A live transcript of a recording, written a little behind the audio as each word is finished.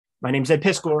My name's Ed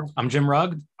Piskor. I'm Jim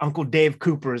Rugg. Uncle Dave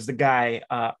Cooper is the guy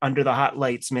under the hot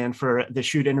lights, man, for the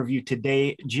shoot interview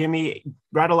today. Jimmy,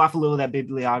 rattle off a little of that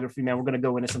bibliography, man. We're going to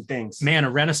go into some things. Man, a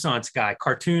Renaissance guy,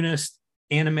 cartoonist,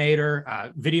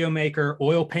 animator, video maker,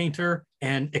 oil painter,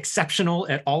 and exceptional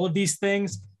at all of these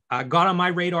things. Got on my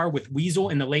radar with Weasel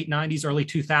in the late 90s, early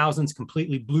 2000s,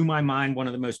 completely blew my mind. One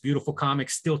of the most beautiful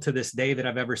comics still to this day that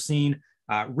I've ever seen.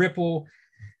 Ripple,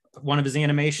 one of his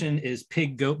animation is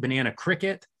Pig, Goat, Banana,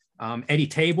 Cricket. Eddie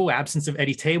Table, Absence of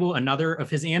Eddie Table, another of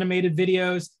his animated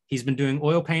videos. He's been doing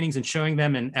oil paintings and showing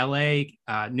them in LA,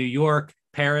 New York,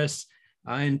 Paris,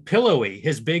 and Pillowy.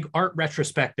 His big art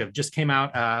retrospective just came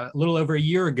out a little over a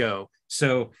year ago.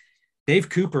 So Dave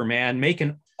Cooper, man,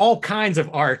 making all kinds of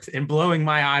art and blowing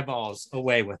my eyeballs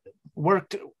away with it.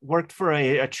 Worked for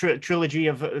a trilogy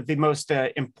of the most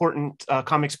important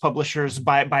comics publishers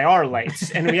by our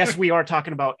lights. And yes, we are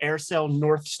talking about Aircell,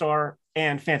 North Star,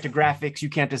 and Fantagraphics. You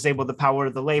can't disable the power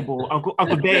of the label.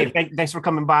 Uncle Dave, thanks for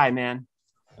coming by, man.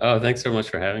 Oh, thanks so much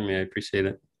for having me. I appreciate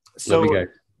it. So, Love you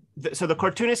guys. So the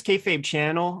Cartoonist Kayfabe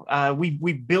channel,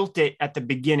 we built it at the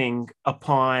beginning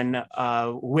upon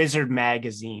Wizard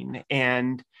magazine,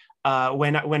 and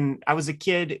when I was a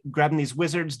kid grabbing these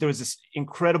wizards, there was this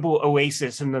incredible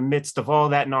oasis in the midst of all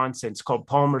that nonsense called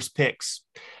Palmer's Picks.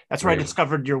 That's where I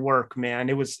discovered your work, man.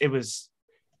 It was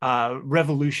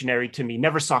revolutionary to me.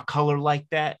 Never saw color like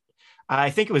that. I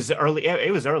think it was early.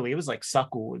 It was like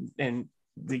Suckle and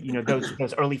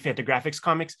those early Fantagraphics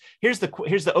comics. Here's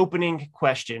the opening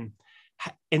question.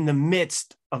 In the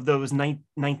midst of those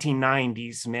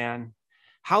 1990s, man,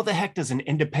 how the heck does an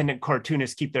independent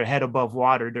cartoonist keep their head above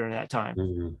water during that time?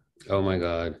 Mm-hmm. Oh my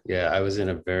God. Yeah, I was in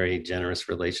a very generous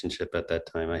relationship at that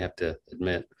time. I have to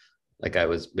admit, like I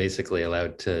was basically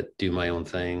allowed to do my own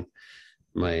thing.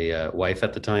 My wife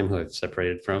at the time, who I've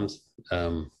separated from,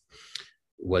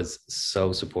 was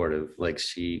so supportive. Like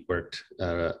she worked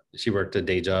a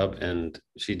day job and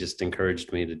she just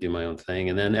encouraged me to do my own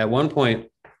thing. And then at one point,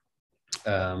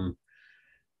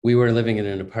 we were living in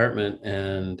an apartment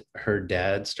and her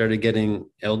dad started getting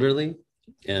elderly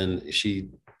and she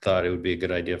thought it would be a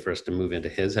good idea for us to move into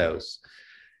his house.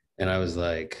 And I was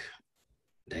like,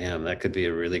 damn, that could be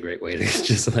a really great way to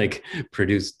just like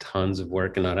produce tons of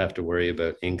work and not have to worry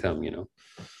about income, you know?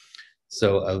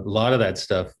 So a lot of that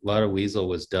stuff, a lot of Weasel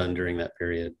was done during that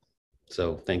period.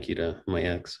 So thank you to my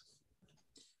ex.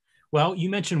 Well, you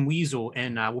mentioned Weasel,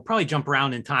 and we'll probably jump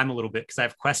around in time a little bit because I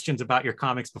have questions about your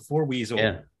comics before Weasel.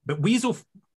 Yeah. But Weasel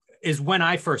is when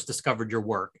I first discovered your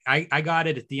work. I got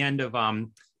it at the end of,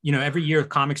 every year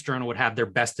Comics Journal would have their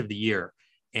best of the year.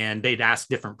 And they'd ask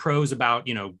different pros about,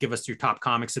 give us your top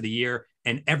comics of the year.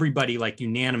 And everybody like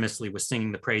unanimously was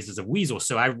singing the praises of Weasel.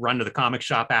 So I run to the comic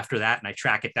shop after that and I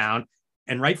track it down,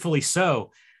 and rightfully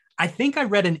so. I think I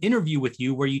read an interview with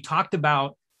you where you talked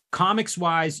about comics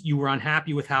wise, you were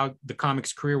unhappy with how the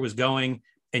comics career was going.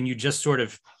 And you just sort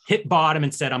of hit bottom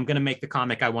and said, I'm going to make the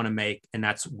comic I want to make. And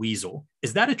that's Weasel.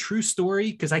 Is that a true story?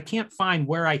 Because I can't find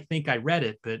where I think I read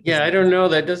it. But yeah, I don't know.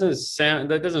 That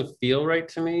doesn't feel right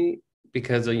to me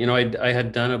because, I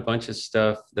had done a bunch of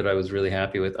stuff that I was really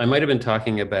happy with. I might've been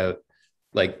talking about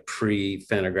like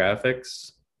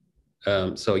pre-Fantagraphics.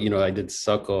 So, I did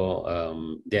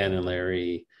Suckle, Dan and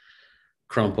Larry,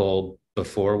 Crumple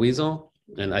before Weasel.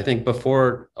 And I think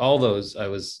before all those, I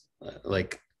was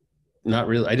like, I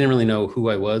didn't really know who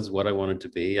I was, what I wanted to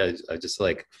be. I just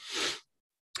like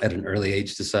at an early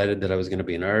age decided that I was going to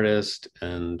be an artist.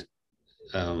 And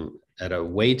at a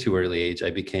way too early age,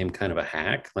 I became kind of a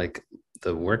hack. Like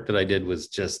the work that I did was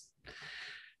just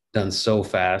done so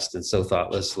fast and so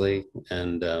thoughtlessly.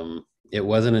 And it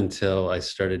wasn't until I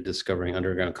started discovering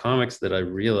underground comics that I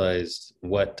realized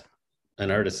what an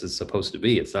artist is supposed to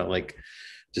be. It's not like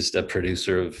just a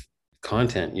producer of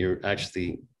content. You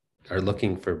actually are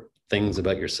looking for things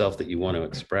about yourself that you want to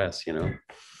express, and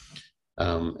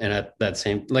at that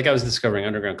same, like I was discovering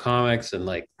underground comics and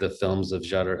like the films of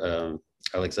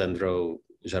Alexandro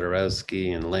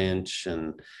Jodorowsky and Lynch,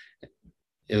 and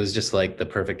it was just like the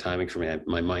perfect timing for me.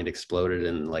 My mind exploded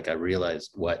and like I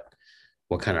realized what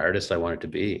kind of artist I wanted to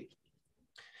be.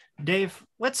 Dave,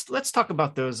 let's talk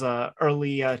about those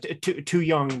early too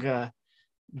young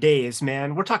days,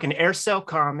 man. We're talking Aircell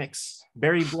Comics,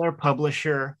 Barry Blair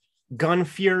publisher, Gun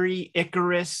Fury,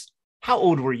 Icarus. How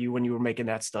old were you when you were making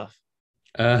that stuff?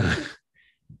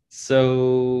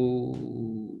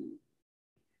 So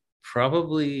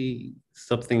probably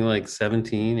something like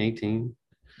 17, 18.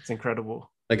 It's incredible.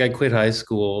 Like I quit high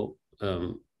school.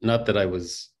 Not that I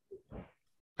was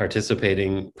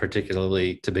participating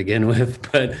particularly to begin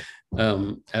with, but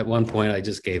at one point I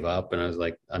just gave up and I was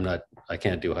like, I'm I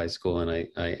can't do high school, and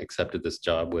I accepted this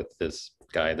job with this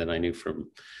guy that I knew from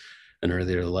an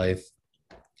earlier life,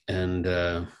 and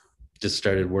just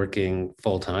started working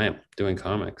full time doing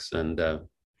comics. And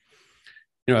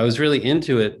I was really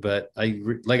into it, but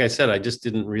like I said, I just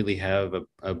didn't really have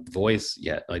a voice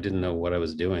yet. I didn't know what I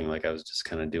was doing. Like, I was just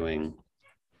kind of doing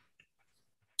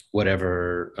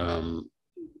whatever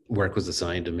work was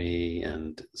assigned to me,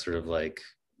 and sort of like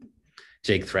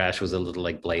Jake Thrash was a little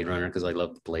like Blade Runner, because I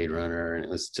loved Blade Runner, and it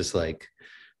was just like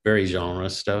very genre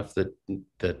stuff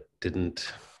that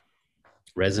didn't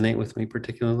resonate with me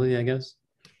particularly, I guess.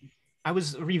 I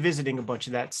was revisiting a bunch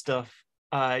of that stuff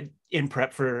in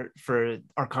prep for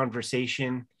our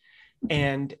conversation,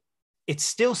 and it's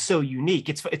still so unique.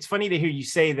 It's funny to hear you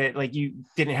say that, like, you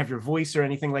didn't have your voice or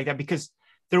anything like that, because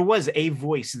there was a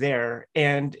voice there.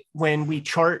 And when we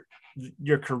chart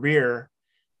your career,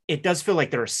 it does feel like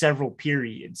there are several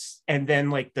periods. And then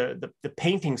like the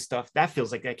painting stuff, that feels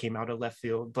like that came out of left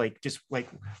field, like just like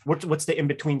what's the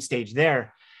in-between stage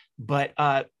there. But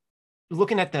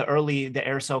looking at the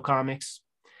Aircel comics,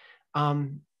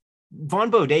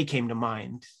 Von Baudet came to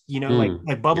mind,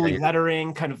 like bubbly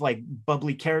lettering, kind of like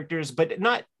bubbly characters, but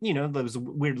not, those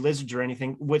weird lizards or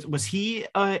anything. Was he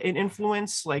an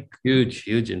influence? Like huge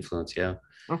influence, yeah.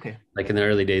 Okay. Like in the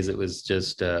early days, it was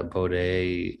just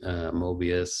Baudet,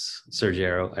 Mobius,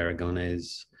 Sergio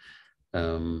Aragonés,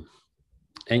 and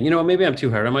maybe I'm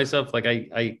too hard on myself. Like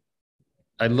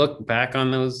I look back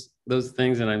on those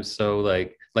things, and I'm so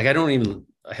like I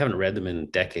haven't read them in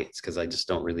decades, because I just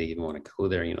don't really even want to go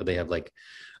there. They have like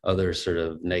other sort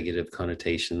of negative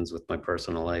connotations with my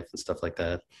personal life and stuff like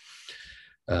that.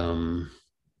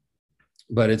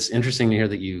 But it's interesting to hear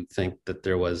that you think that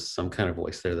there was some kind of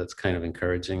voice there. That's kind of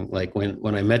encouraging. Like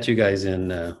when I met you guys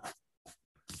in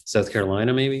South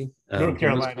Carolina, maybe North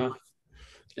Carolina,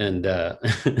 and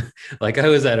like I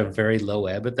was at a very low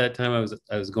ebb at that time.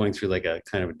 I was going through like a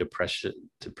kind of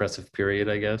depressive period,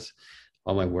 I guess.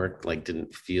 All my work like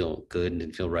didn't feel good and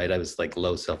didn't feel right. I was like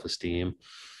low self-esteem,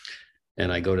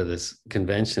 and I go to this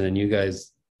convention, and you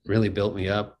guys really built me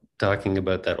up talking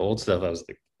about that old stuff. I was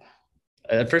like,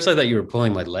 at first I thought you were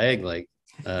pulling my leg. Like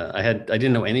I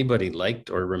didn't know anybody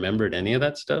liked or remembered any of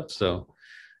that stuff. So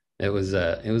it was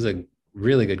a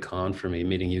really good con for me,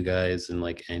 meeting you guys and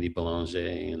like Andy Belanger,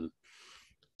 and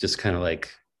just kind of like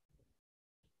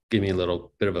give me a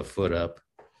little bit of a foot up.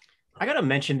 I gotta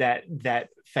mention that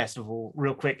festival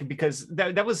real quick, because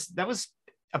that was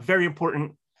a very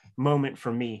important moment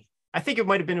for me. I think it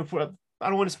might have been important. I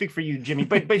don't want to speak for you, Jimmy,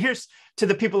 but here's to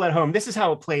the people at home. This is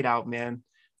how it played out, man.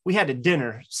 We had a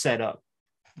dinner set up.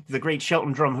 The great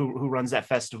Shelton Drum, who runs that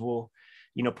festival,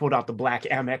 pulled out the black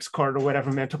Amex card or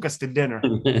whatever, man, took us to dinner.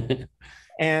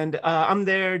 And I'm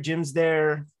there, Jim's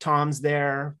there, Tom's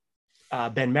there,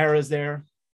 Ben Mara's there.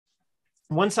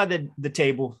 One side of the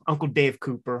table, Uncle Dave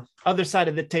Cooper. Other side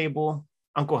of the table,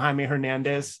 Uncle Jaime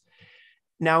Hernandez.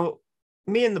 Now,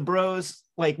 me and the bros,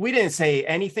 like, we didn't say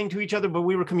anything to each other, but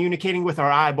we were communicating with our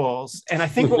eyeballs. And I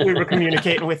think what we were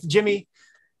communicating with, Jimmy,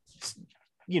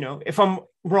 if I'm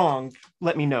wrong,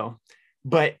 let me know.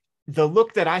 But the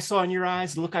look that I saw in your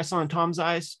eyes, the look I saw in Tom's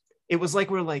eyes, it was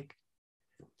like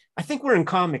I think we're in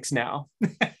comics now.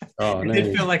 Oh, it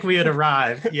did feel like we had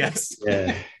arrived. Yes.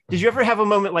 Yeah. Did you ever have a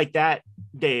moment like that,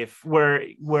 Dave, where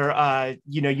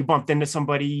you bumped into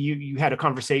somebody, you had a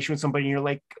conversation with somebody, and you're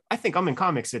like, I think I'm in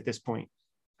comics at this point?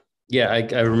 Yeah,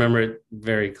 I remember it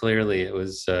very clearly. It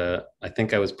was I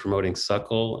think I was promoting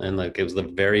Suckle, and like it was the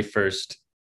very first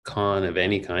con of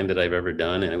any kind that I've ever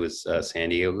done, and it was San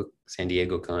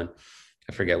Diego Con.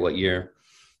 I forget what year,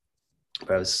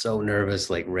 but I was so nervous,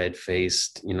 like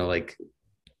red-faced, like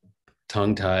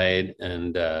tongue-tied,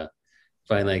 and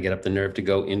finally I get up the nerve to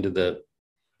go into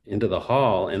the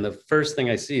hall, and the first thing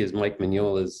I see is Mike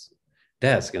Mignola's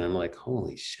desk, and I'm like,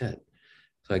 holy shit.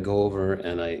 So I go over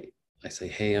and I say,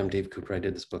 hey, I'm Dave Cooper. I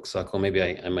did this book, Suckle. Maybe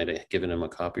I might have given him a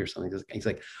copy or something. He's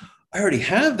like, I already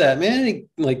have that, man. He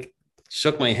like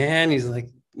shook my hand. He's like,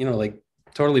 like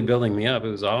totally building me up. It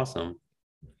was awesome.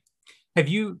 Have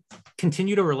you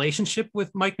continued a relationship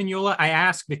with Mike Mignola? I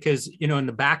ask because, in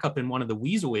the backup in one of the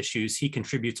Weasel issues, he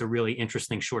contributes a really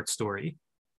interesting short story.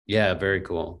 Yeah, very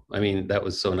cool. I mean, that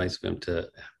was so nice of him to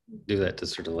do that, to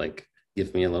sort of like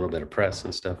give me a little bit of press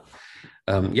and stuff.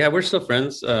 Yeah, we're still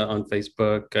friends on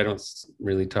Facebook. I don't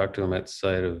really talk to him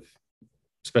outside of,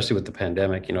 especially with the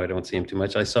pandemic, I don't see him too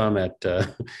much. I saw him at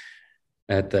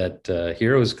that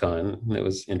Heroes Con. It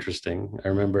was interesting. I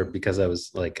remember because I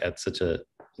was like at such a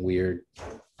weird,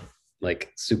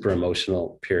 like super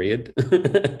emotional period.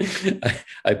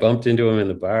 I bumped into him in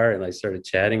the bar and I started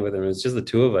chatting with him. It was just the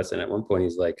two of us. And at one point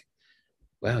he's like,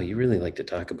 wow, you really like to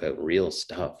talk about real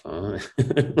stuff, huh?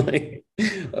 Like,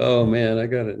 oh man, I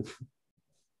gotta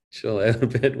chill out a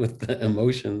bit with the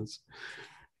emotions.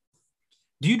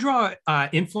 Do you draw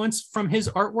influence from his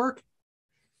artwork?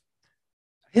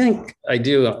 I think I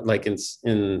do, like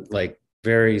in like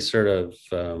very sort of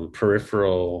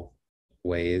peripheral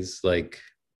ways. Like,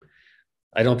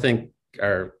 I don't think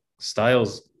our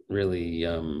styles really.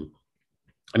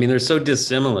 I mean, they're so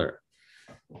dissimilar,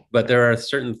 but there are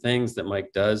certain things that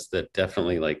Mike does that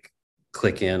definitely like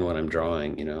click in when I'm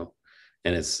drawing,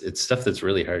 and it's stuff that's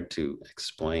really hard to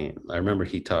explain. I remember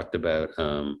he talked about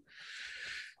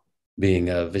being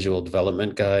a visual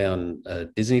development guy on a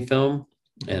Disney film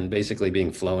and basically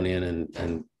being flown in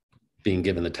and being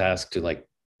given the task to like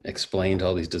explain to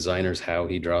all these designers how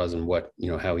he draws and what,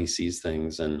 how he sees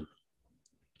things, and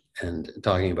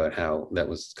talking about how that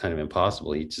was kind of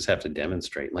impossible. You just have to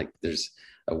demonstrate. Like, there's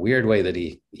a weird way that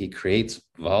he creates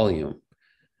volume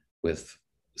with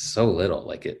so little.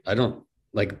 Like, I don't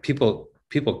like people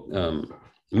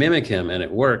mimic him and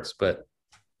it works, but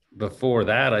before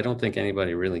that, I don't think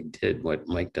anybody really did what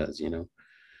Mike does,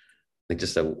 like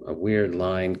just a weird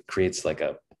line creates like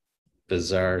a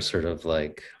bizarre sort of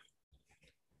like,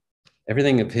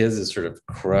 everything of his is sort of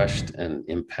crushed and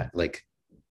impact, like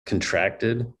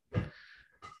contracted,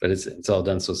 but it's all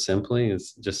done so simply.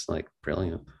 It's just like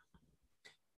brilliant.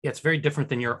 Yeah, it's very different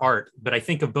than your art, but I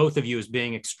think of both of you as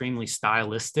being extremely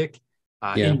stylistic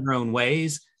Yeah. in your own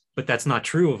ways. But that's not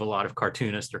true of a lot of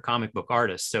cartoonists or comic book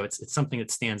artists. So it's something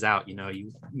that stands out.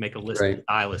 You make a list Right. of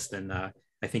stylists, and I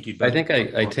think you'd. I think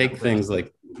I take things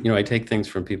like, I take things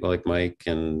from people like Mike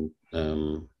and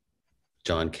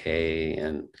John Kay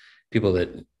and people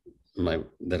that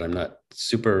I'm not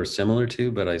super similar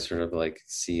to, but I sort of like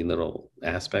see little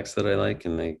aspects that I like,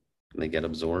 and they get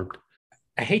absorbed.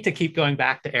 I hate to keep going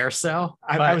back to Aircell.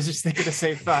 I was just thinking the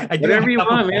same thought. Whatever you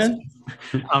want,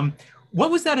 man. What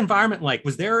was that environment like?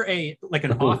 Was there an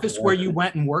office where you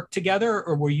went and worked together,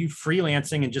 or were you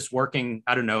freelancing and just working,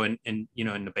 I don't know, in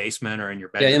the basement or in your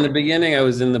bedroom? Yeah, in the beginning, I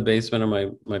was in the basement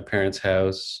of my parents'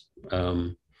 house.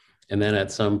 And then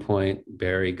at some point,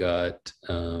 Barry got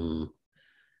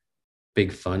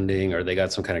big funding, or they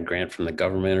got some kind of grant from the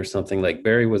government or something. Like,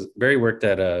 Barry worked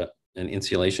at an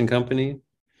insulation company,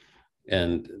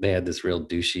 and they had this real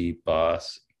douchey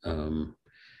boss.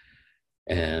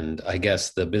 And I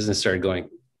guess the business started going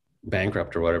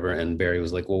bankrupt or whatever. And Barry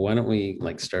was like, well, why don't we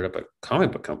like start up a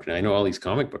comic book company? I know all these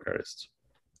comic book artists.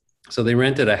 So they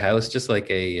rented a house, just like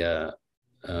a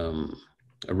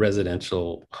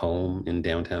residential home in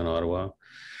downtown Ottawa.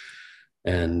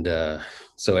 And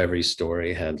so every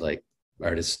story had like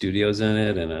artist studios in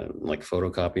it, and a like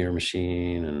photocopier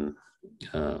machine,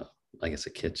 and I guess a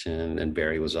kitchen. And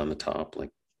Barry was on the top,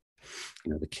 like,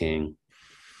 the king.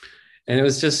 And it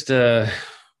was just a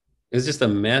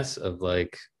mess of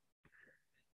like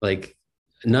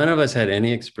none of us had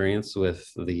any experience with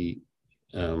the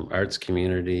arts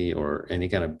community or any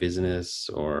kind of business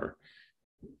or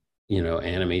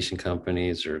animation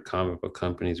companies or comic book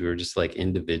companies. We were just like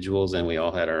individuals, and we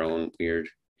all had our own weird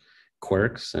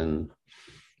quirks, and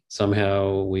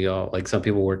somehow we all, like, some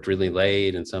people worked really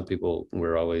late, and some people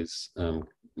were always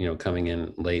coming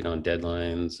in late on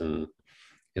deadlines, and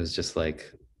it was just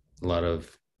like a lot of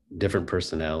different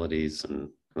personalities and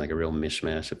like a real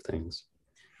mishmash of things.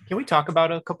 Can we talk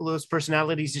about a couple of those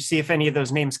personalities to see if any of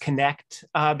those names connect?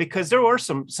 Because there were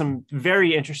some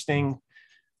very interesting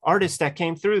artists that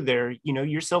came through there,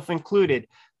 yourself included,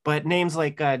 but names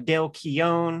like Dale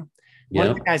Keown, one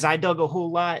of the guys I dug a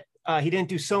whole lot. He didn't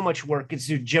do so much work. It's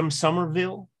Jim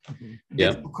Somerville.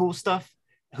 Did some cool stuff.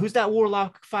 Who's that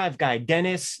Warlock 5 guy?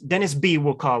 Dennis B,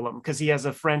 we'll call him, because he has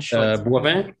a French.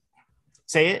 Boivin?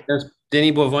 Say it.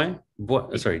 Denis Boivin.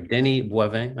 Denis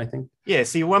Boivin, I think. Yeah,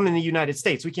 see, well, I'm in the United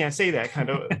States. We can't say that kind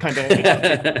of.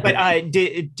 But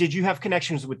did you have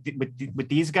connections with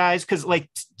these guys? Because like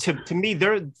to me,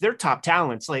 they're top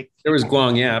talents. Like, there was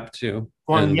Guang Yap too.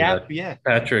 Guang Yap, yeah.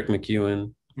 Patrick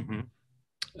McEwen.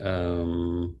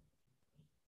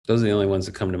 Those are the only ones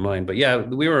that come to mind. But yeah,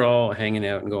 we were all hanging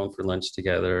out and going for lunch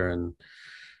together. And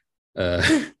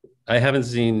I haven't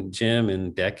seen Jim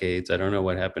in decades. I don't know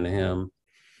what happened to him.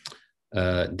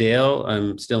 Dale,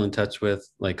 I'm still in touch with,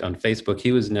 like, on Facebook.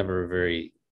 He was never a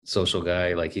very social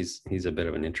guy. Like, he's a bit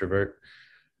of an introvert.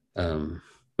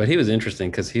 But he was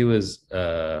interesting because he was,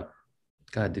 God,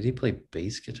 did he play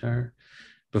bass guitar?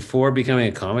 Before becoming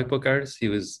a comic book artist, he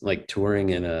was like touring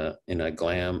in a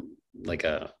glam, like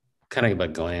a kind of a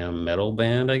glam metal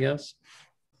band, I guess.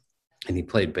 And he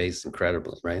played bass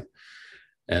incredibly, right?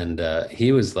 And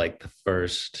he was like the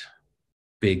first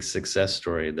big success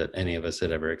story that any of us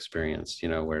had ever experienced,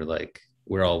 where like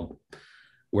we're all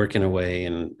working away,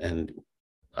 and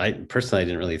I personally, I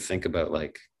didn't really think about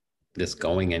like this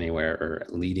going anywhere or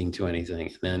leading to anything.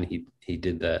 And then he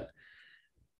did the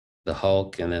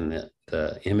Hulk, and then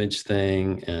the image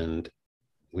thing, and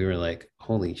we were like,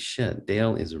 holy shit,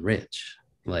 Dale is rich,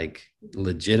 like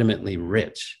legitimately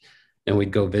rich. And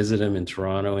we'd go visit him in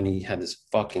Toronto, and he had this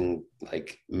fucking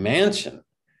like mansion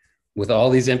with all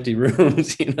these empty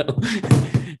rooms, you know.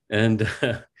 And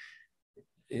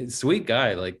sweet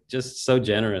guy, like just so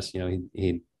generous, you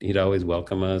know. He'd always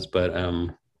welcome us. But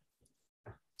and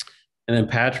then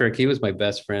Patrick, he was my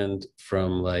best friend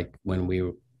from like when we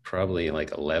were probably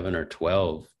like 11 or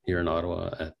 12 here in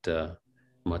Ottawa at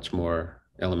much more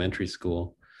elementary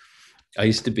school. I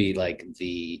used to be like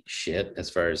the shit as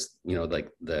far as, you know, like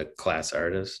the class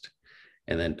artist.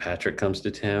 And then Patrick comes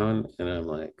to town, and I'm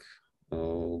like,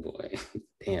 oh boy,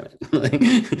 damn it. Like,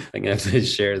 I'm gonna have to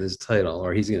share this title,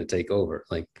 or he's gonna take over.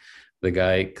 Like, the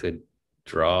guy could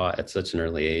draw at such an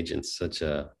early age in such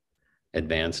a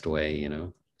advanced way, you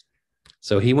know.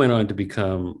 So he went on to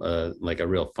become like a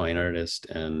real fine artist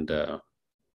and a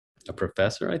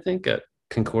professor, I think, at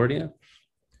Concordia.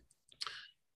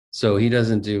 So he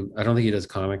doesn't do, I don't think he does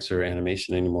comics or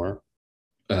animation anymore.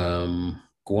 Guang,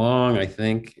 I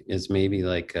think, is maybe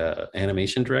like a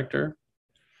animation director.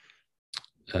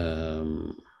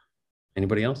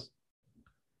 Anybody else?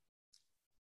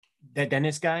 That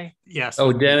Dennis guy? Yes.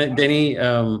 Oh, Denny.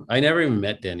 I never even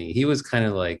met Denny. He was kind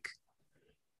of like,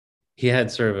 he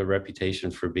had sort of a reputation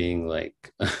for being like,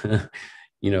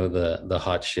 you know, the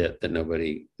hot shit that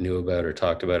nobody knew about or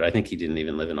talked about. I think he didn't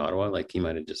even live in Ottawa. Like, he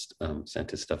might have just sent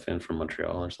his stuff in from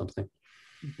Montreal or something.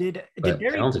 Did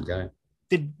Talented guy.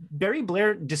 Did Barry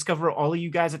Blair discover all of you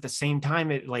guys at the same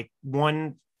time at like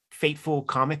one fateful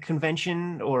comic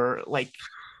convention, or like?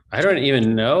 I don't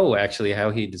even know actually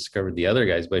how he discovered the other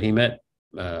guys, but he met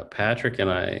Patrick and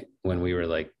I when we were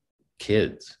like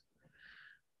kids.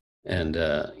 And,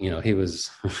 you know, he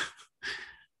was,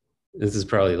 this is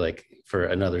probably like for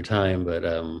another time, but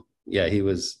yeah, he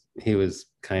was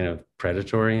kind of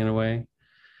predatory in a way.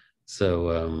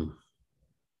 So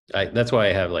that's why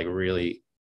I have like really,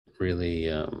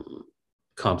 really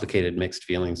complicated mixed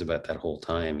feelings about that whole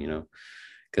time, you know,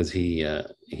 because he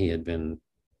had been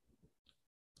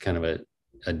kind of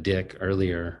a dick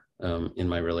earlier in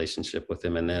my relationship with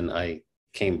him. And then I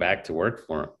came back to work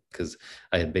for him because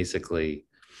I had basically,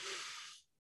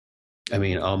 I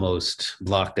mean, almost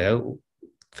blocked out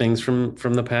things from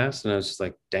the past. And I was just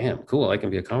like, damn, cool, I can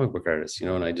be a comic book artist, you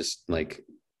know, and I just like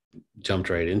jumped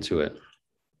right into it.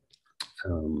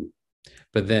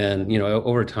 But then, you know,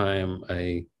 over time,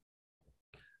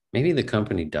 maybe the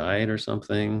company died or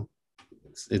something.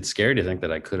 It's scary to think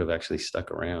that I could have actually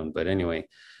stuck around. But anyway,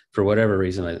 for whatever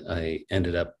reason, I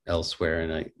ended up elsewhere.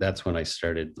 And that's when I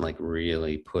started like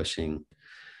really pushing,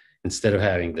 instead of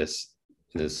having this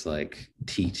like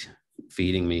teat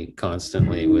feeding me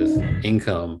constantly with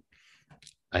income,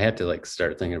 I had to like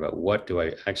start thinking about what do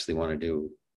I actually want to do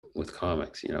with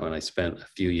comics, you know. And I spent a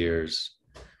few years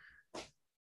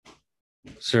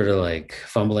sort of like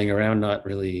fumbling around, not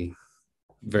really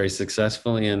very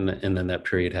successfully, and then that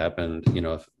period happened, you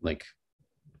know, like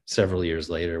several years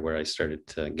later, where I started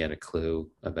to get a clue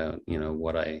about, you know,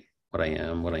 what I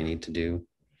am, what I need to do.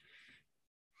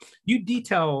 You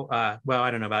detail, well, I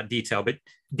don't know about detail, but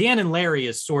Dan and Larry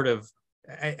is sort of,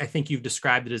 I think you've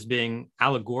described it as being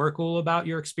allegorical about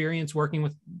your experience working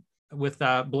with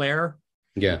Blair.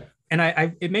 Yeah.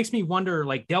 And it makes me wonder,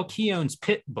 like Del Keown's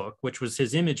Pit book, which was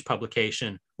his Image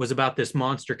publication, was about this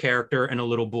monster character and a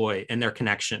little boy and their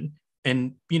connection.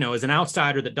 And, you know, as an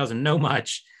outsider that doesn't know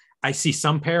much, I see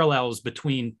some parallels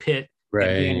between Pit and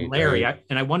Dan and Larry. Right.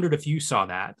 And I wondered if you saw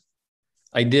that.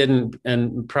 I didn't,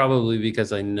 and probably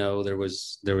because I know there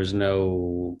was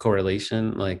no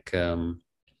correlation. Like,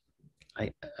 I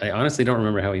honestly don't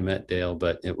remember how he met Dale,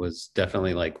 but it was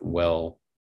definitely like well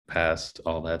past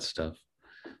all that stuff.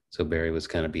 So Barry was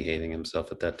kind of behaving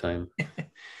himself at that time,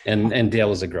 and Dale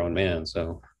was a grown man,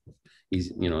 so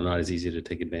he's, you know, not as easy to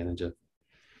take advantage of.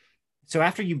 So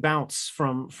after you bounce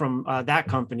from that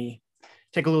company,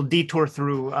 take a little detour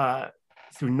through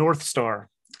North Star,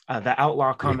 the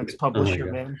Outlaw Comics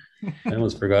publisher, man. I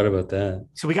almost forgot about that.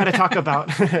 So we got to talk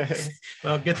about.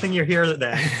 Well, good thing you're here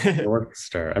then. North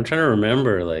Star. I'm trying to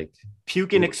remember, like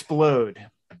Puke and Explode.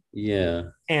 Yeah.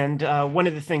 And one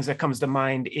of the things that comes to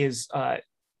mind is,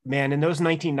 man, in those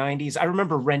 1990s, I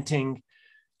remember renting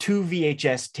 2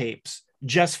 VHS tapes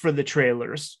just for the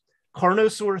trailers.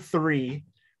 Carnosaur 3,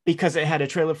 because it had a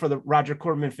trailer for the Roger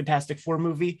Corman Fantastic Four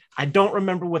movie. I don't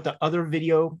remember what the other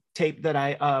video tape that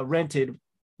I rented,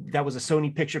 that was a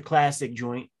Sony Picture Classic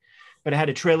joint. but it had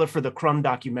a trailer for the Crumb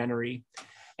documentary.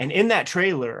 And in that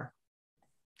trailer,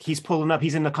 he's pulling up,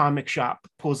 he's in the comic shop,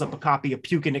 pulls up a copy of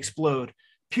Puke and Explode.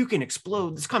 Puke and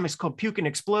Explode. This comic's called Puke and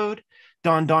Explode.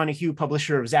 Don Donahue,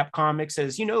 publisher of Zap Comics,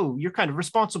 says, you know, you're kind of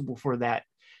responsible for that.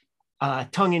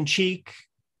 Tongue in cheek,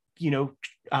 you know,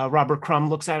 Robert Crumb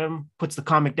looks at him, puts the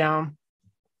comic down.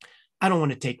 I don't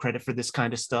want to take credit for this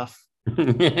kind of stuff.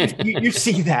 You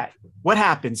see that. What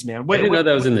happens, man? I didn't know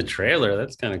that was in the trailer.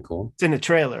 That's kind of cool. It's in the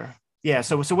trailer. Yeah.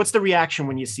 So what's the reaction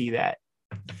when you see that?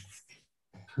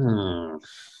 I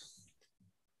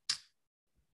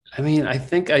mean, I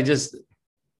think I just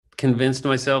convinced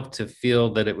myself to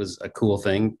feel that it was a cool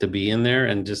thing to be in there,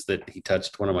 and just that he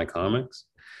touched one of my comics.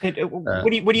 What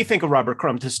do you think of Robert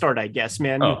Crumb to start? I guess,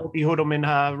 man, you hold him in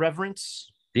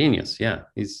reverence. Genius, yeah,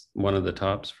 he's one of the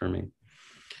tops for me,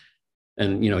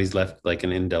 and you know, he's left like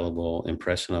an indelible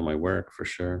impression on my work for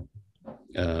sure.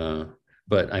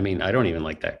 But I mean, I don't even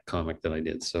like that comic that I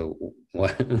did, so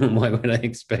why would I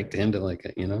expect him to like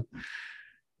it? You know.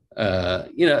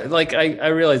 Like I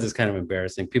realize it's kind of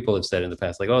embarrassing. People have said in the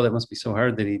past, like, oh, that must be so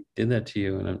hard that he did that to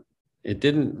you. And it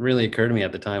didn't really occur to me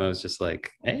at the time. I was just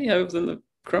like, hey, I was in the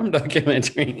Crumb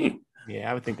documentary.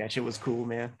 Yeah, I would think that shit was cool,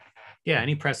 man. Yeah,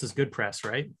 any press is good press,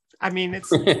 right? I mean,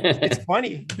 it's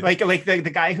funny. Like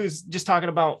the guy who's just talking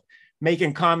about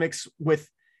making comics with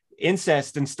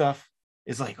incest and stuff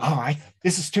is like, oh,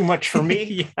 this is too much for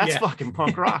me. That's fucking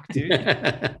punk rock, dude.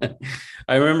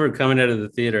 I remember coming out of the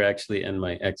theater actually, and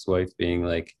my ex-wife being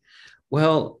like,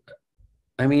 well,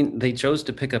 I mean, they chose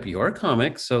to pick up your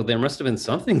comics, so there must have been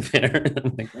something there.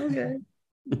 I'm like, okay,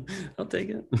 I'll take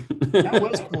it. That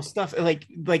was cool stuff. Like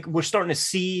we're starting to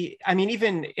see, I mean,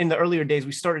 even in the earlier days,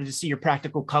 we started to see your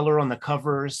practical color on the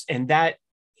covers, and that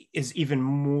is even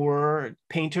more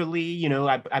painterly, you know.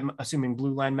 I'm assuming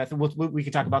blue line method. We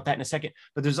can talk about that in a second,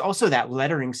 but there's also that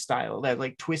lettering style, that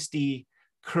like twisty,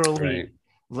 curly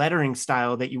lettering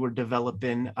style that you were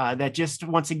developing, that just,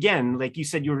 once again, like you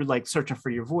said, you were like searching for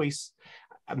your voice.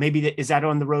 Maybe is that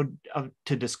on the road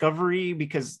to discovery?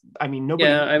 Because I mean, nobody.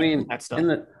 Yeah, I mean, that stuff.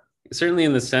 Certainly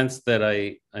in the sense that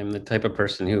I'm the type of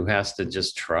person who has to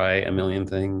just try a million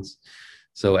things.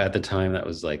 So at the time, that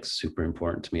was like super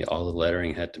important to me. All the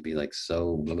lettering had to be like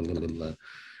so blah, blah, blah, blah.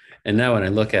 And now when I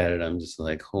look at it, I'm just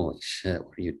like, holy shit,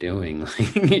 what are you doing?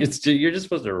 Like, you're just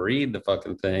supposed to read the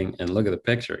fucking thing and look at the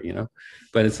picture, you know?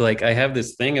 But it's like, I have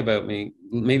this thing about me,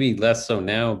 maybe less so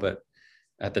now, but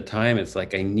at the time, it's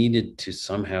like I needed to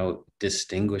somehow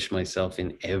distinguish myself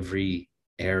in every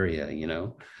area, you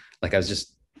know? Like I was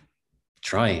just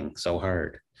trying so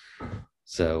hard.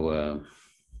 So,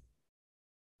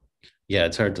 yeah,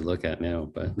 it's hard to look at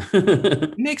now, but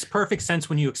it makes perfect sense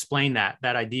when you explain that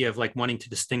idea of like wanting to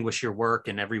distinguish your work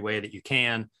in every way that you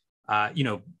can, you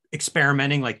know,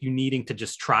 experimenting, like you needing to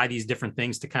just try these different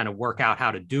things to kind of work out how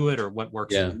to do it or what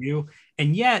works for you.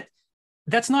 And yet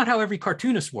that's not how every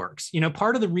cartoonist works. You know,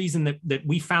 part of the reason that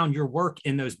we found your work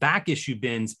in those back issue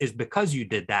bins is because you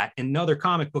did that, and other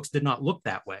comic books did not look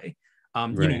that way. You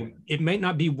know, it may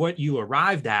not be what you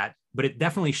arrived at, but it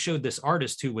definitely showed this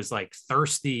artist who was like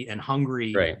thirsty and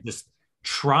hungry, just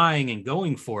trying and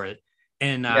going for it.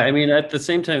 And I mean, at the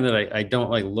same time that I don't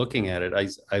like looking at it,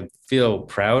 I feel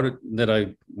proud that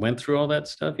I went through all that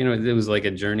stuff. You know, it was like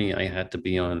a journey I had to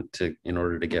be on in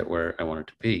order to get where I wanted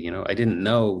to be. You know, I didn't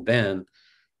know then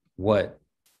what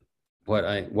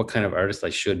kind of artist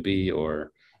I should be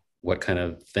or what kind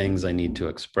of things I need to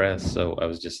express. So I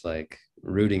was just like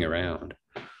rooting around.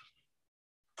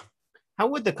 How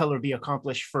would the color be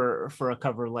accomplished for a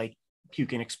cover like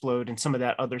Puke and Explode and some of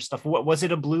that other stuff? What was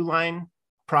it, a blue line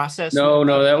process? No,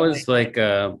 that was like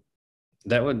I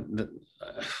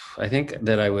think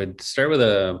that I would start with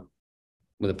a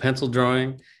pencil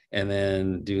drawing and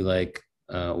then do like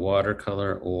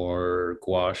watercolor or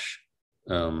gouache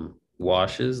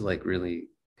washes, like really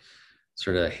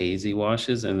sort of hazy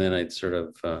washes, and then I'd sort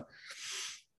of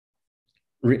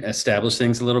establish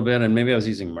things a little bit. And maybe I was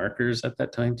using markers at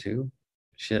that time too.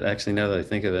 Shit, actually, now that I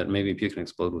think of it, maybe Puke and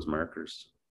Explode was markers.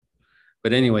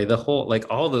 But anyway, the whole, like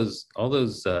all those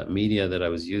media that I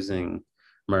was using,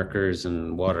 markers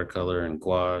and watercolor and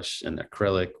gouache and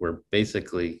acrylic, were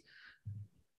basically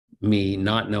me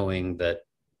not knowing that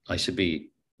I should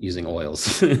be using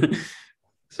oils.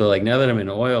 So like now that I'm in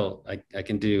oil, I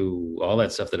can do all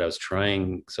that stuff that I was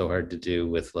trying so hard to do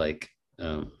with like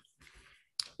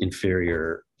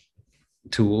inferior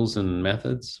tools and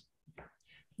methods.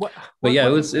 But yeah,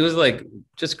 it was like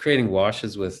just creating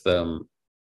washes with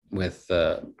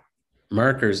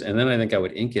markers, and then I think I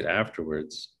would ink it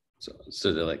afterwards, so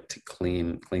to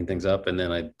clean things up, and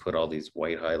then I'd put all these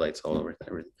white highlights all over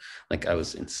everything. Like I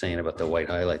was insane about the white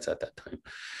highlights at that time.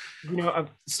 I'm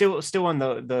still on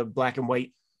the black and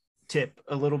white tip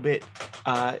a little bit,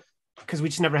 because we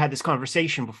just never had this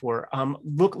conversation before.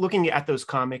 Looking at those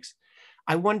comics,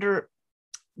 I wonder,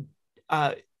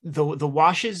 the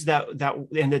washes that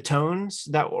and the tones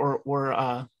that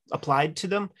were applied to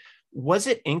them, was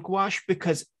it ink wash?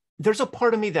 Because there's a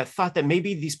part of me that thought that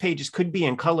maybe these pages could be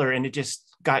in color and it just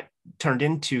got turned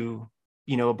into,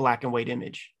 a black and white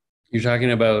image. You're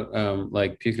talking about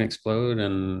like Puke and Explode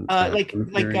and like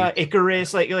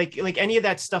Icarus, like any of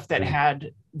that stuff that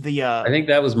had the I think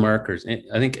that was markers.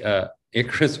 I think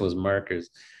Icarus was markers.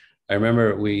 I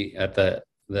remember we at the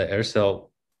Aircel,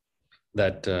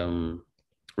 that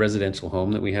residential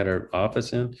home that we had our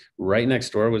office in, right next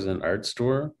door was an art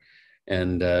store,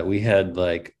 and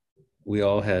we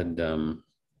all had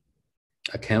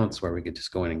accounts where we could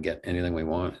just go in and get anything we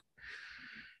wanted,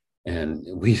 and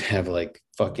we'd have like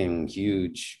fucking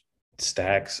huge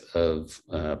stacks of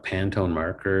Pantone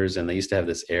markers, and they used to have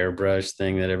this airbrush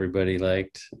thing that everybody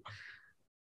liked,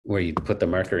 where you put the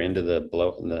marker into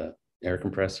the air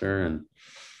compressor, and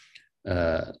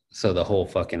so the whole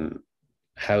fucking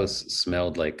house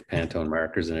smelled like Pantone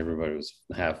markers, and everybody was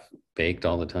half baked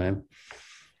all the time.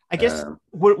 I guess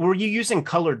were you using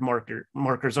colored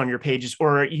markers on your pages,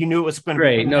 or you knew it was going to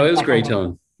be? No, it was gray tone.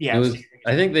 tone. Yeah, it was.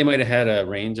 I think they might have had a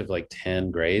range of like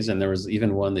 10 grays, and there was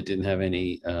even one that didn't have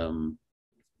any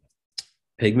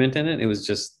pigment in it. It was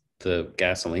just the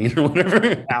gasoline or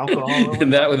whatever, alcohol,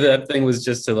 and that thing was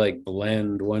just to like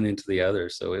blend one into the other.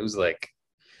 So it was like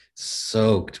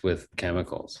soaked with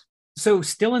chemicals. So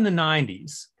still in the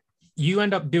 90s, you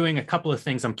end up doing a couple of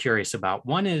things I'm curious about.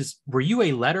 One is, were you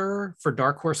a letterer for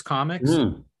Dark Horse Comics?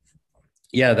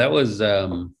 Yeah, that was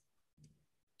an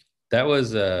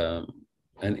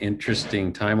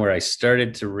interesting time where I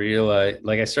started to realize,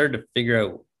 I started to figure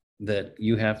out that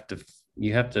you have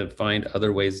to find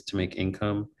other ways to make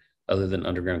income other than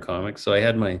underground comics. So I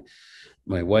had my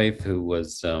wife, who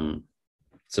was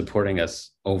supporting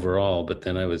us overall, but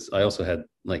then I also had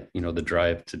the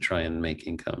drive to try and make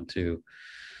income too.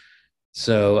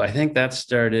 So I think that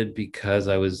started because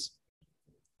I was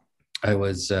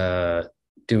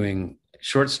doing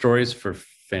short stories for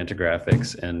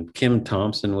Fantagraphics, and Kim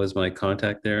Thompson was my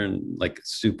contact there, and like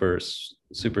super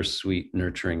sweet,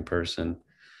 nurturing person.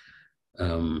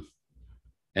 And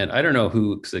I don't know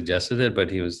who suggested it, but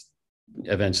he was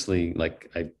eventually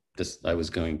I was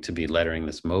going to be lettering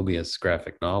this Mobius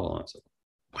graphic novel. I was like,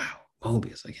 wow,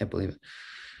 Mobius, I can't believe it.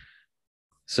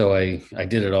 So I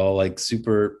did it all like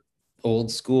super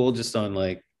old school, just on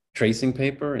like tracing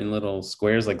paper in little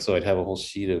squares. So I'd have a whole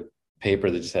sheet of paper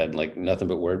that just had like nothing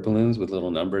but word balloons with little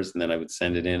numbers, and then I would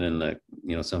send it in, and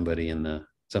somebody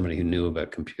who knew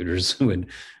about computers would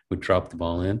drop the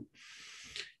ball in.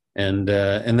 And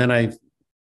then I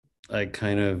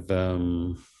kind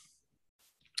of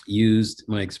used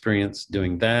my experience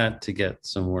doing that to get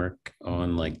some work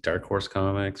on like Dark Horse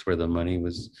Comics, where the money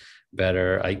was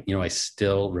better. I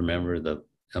still remember the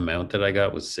amount that I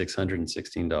got was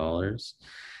 $616,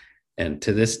 and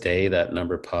to this day that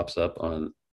number pops up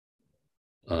on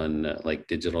like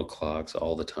digital clocks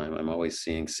all the time. I'm always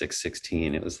seeing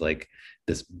 616. It was like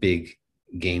this big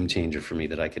game changer for me,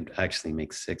 that I could actually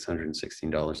make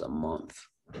 $616 a month,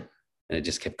 and it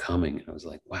just kept coming. I was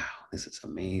like, wow, this is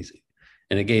amazing.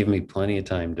 And it gave me plenty of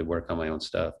time to work on my own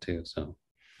stuff too. So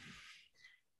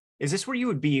is this where you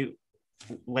would be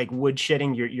like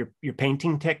woodshedding your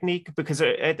painting technique? Because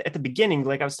at the beginning,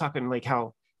 like I was talking, like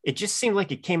how it just seemed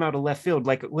like it came out of left field.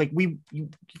 You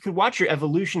could watch your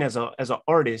evolution as an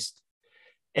artist,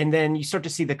 and then you start to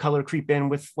see the color creep in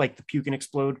with like the Puke and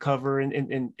Explode cover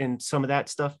and some of that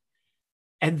stuff.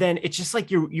 And then it's just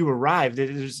like you arrived.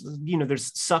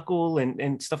 There's Suckle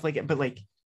and stuff like that, but like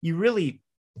you really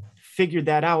figured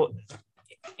that out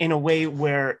in a way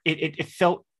where it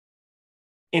felt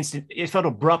instant. It felt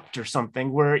abrupt or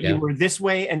something, where you were this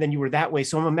way and then you were that way.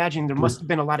 So I'm imagining there must have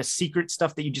been a lot of secret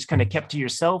stuff that you just kind of kept to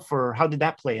yourself, or how did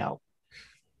that play out?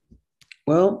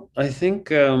 Well, I think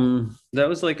that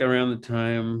was like around the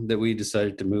time that we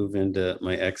decided to move into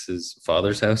my ex's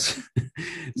father's house.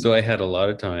 So I had a lot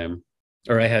of time,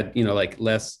 or I had, like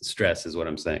less stress is what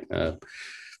I'm saying.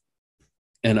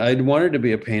 And I'd wanted to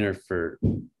be a painter for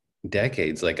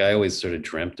decades. Like I always sort of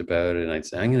dreamt about it, and I'd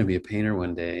say, I'm going to be a painter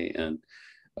one day. And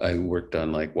I worked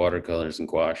on like watercolors and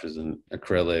gouaches and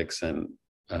acrylics, and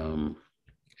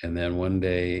then one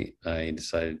day I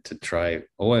decided to try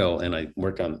oil, and I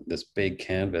worked on this big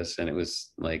canvas, and it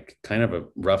was like kind of a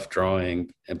rough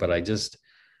drawing, but I just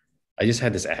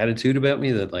had this attitude about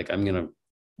me that like I'm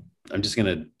I'm just going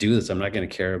to do this. I'm not going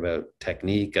to care about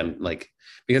technique. I'm like,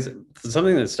 because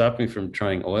something that stopped me from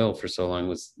trying oil for so long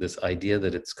was this idea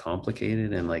that it's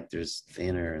complicated and like there's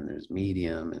thinner and there's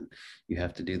medium and you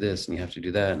have to do this and you have to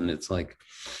do that. And it's like,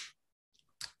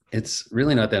 it's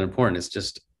really not that important. It's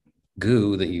just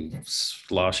goo that you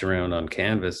slosh around on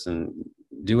canvas and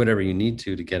do whatever you need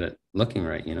to get it looking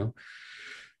right, you know?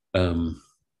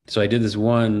 So I did this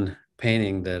one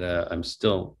painting that I'm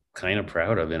still kind of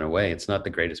proud of in a way. It's not the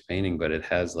greatest painting, but it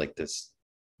has like this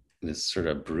sort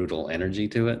of brutal energy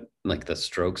to it. Like the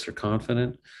strokes are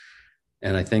confident.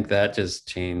 And I think that just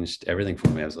changed everything for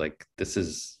me. I was like, this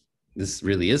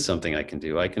really is something I can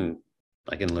do. I can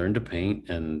learn to paint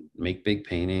and make big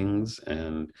paintings.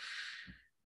 And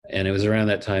it was around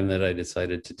that time that I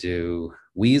decided to do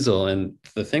Weasel. And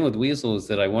the thing with Weasel is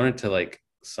that I wanted to like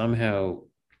somehow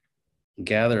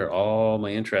gather all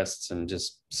my interests and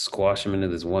just squash them into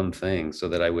this one thing so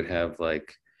that I would have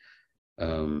like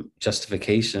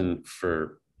justification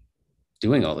for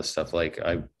doing all this stuff. Like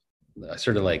I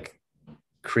sort of like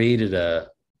created a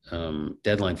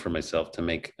deadline for myself to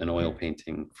make an oil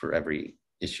painting for every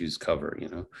issue's cover, you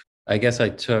know. I guess I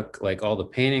took like all the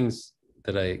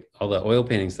oil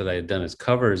paintings that I had done as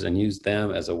covers and used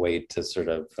them as a way to sort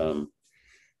of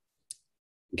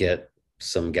get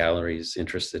some galleries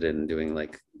interested in doing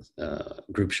like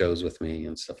group shows with me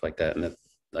and stuff like that. And that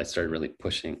I started really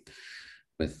pushing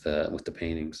with the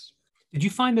paintings. Did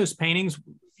you find those paintings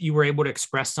you were able to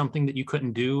express something that you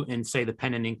couldn't do in, say, the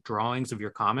pen and ink drawings of your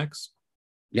comics?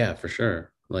 Yeah, for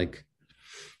sure. Like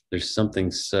there's something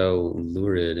so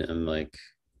lurid and like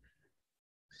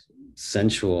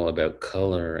sensual about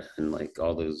color and like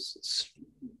all those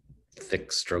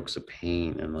thick strokes of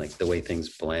paint and like the way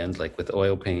things blend. Like with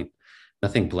oil paint,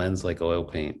 nothing blends like oil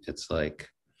paint. It's like,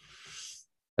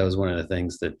 that was one of the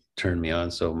things that turned me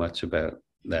on so much about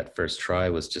that first try,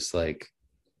 was just like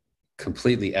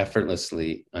completely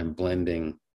effortlessly, I'm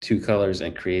blending two colors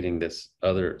and creating this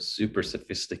other super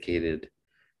sophisticated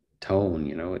tone,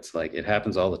 you know. It's like, it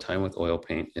happens all the time with oil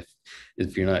paint.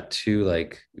 If you're not too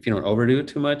like, if you don't overdo it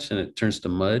too much and it turns to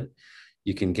mud,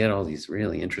 you can get all these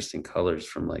really interesting colors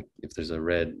from like, if there's a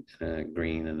red and a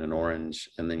green and an orange,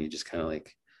 and then you just kind of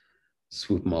like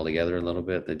swoop them all together a little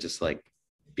bit, they just like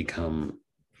become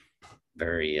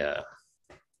very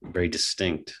very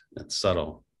distinct and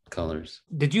subtle colors.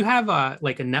 Did you have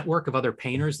like a network of other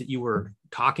painters that you were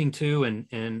talking to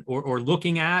and or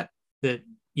looking at that,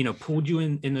 you know, pulled you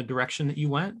in the direction that you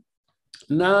went?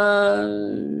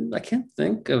 No, I can't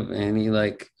think of any.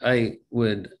 Like I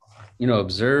would, you know,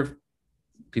 observe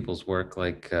people's work.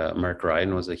 Like Mark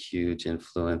Ryden was a huge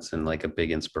influence and like a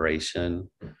big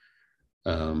inspiration.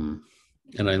 And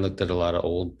I looked at a lot of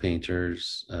old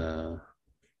painters.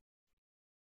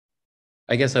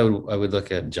 I guess I would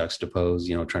look at Juxtapose,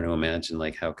 you know, trying to imagine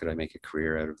like, how could I make a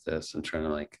career out of this, and trying to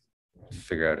like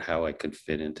figure out how I could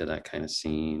fit into that kind of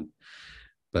scene.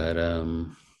 But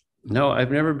no,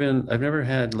 I've never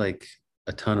had like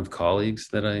a ton of colleagues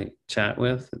that I chat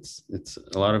with. It's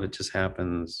a lot of it just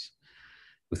happens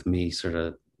with me sort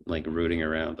of like rooting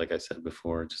around, like I said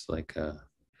before, just like a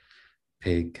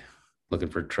pig looking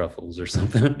for truffles or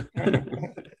something.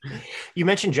 You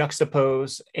mentioned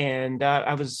Juxtapose, and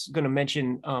I was going to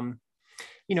mention,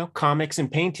 you know, comics and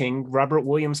painting. Robert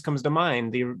Williams comes to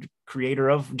mind, the creator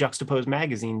of Juxtapose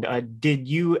magazine. Did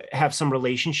you have some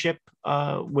relationship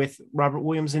with Robert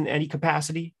Williams in any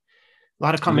capacity? A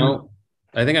lot of common. No,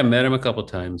 I think I met him a couple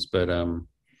times, but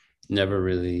never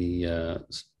really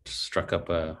struck up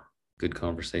a good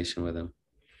conversation with him.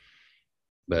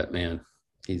 But man,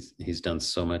 he's done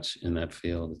so much in that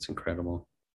field. It's incredible.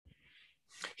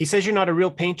 He says you're not a real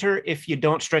painter if you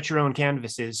don't stretch your own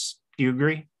canvases. Do you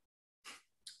agree?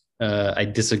 I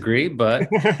disagree, but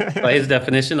by his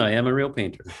definition, I am a real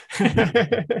painter.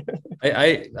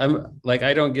 I'm like,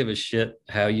 I don't give a shit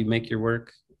how you make your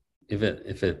work. If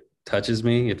it touches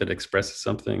me, if it expresses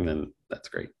something, then that's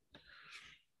great.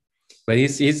 But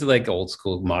he's like old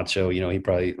school macho, you know. He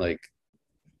probably like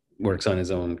works on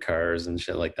his own cars and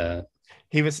shit like that.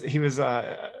 He was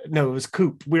no, it was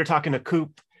Coop. We were talking to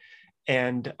Coop,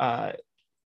 and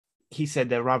he said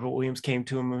that Robert Williams came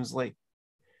to him and was like,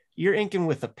 "You're inking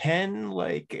with a pen?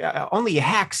 Like only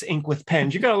hacks ink with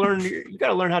pens. You gotta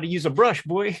learn how to use a brush,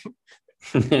 boy."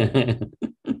 And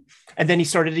then he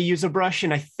started to use a brush,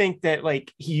 and I think that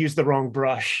like he used the wrong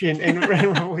brush, and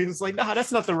he was like, "No,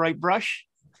 that's not the right brush."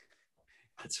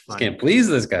 That's funny. Can't please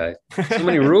this guy. So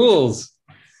many rules.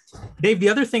 Dave, the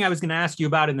other thing I was going to ask you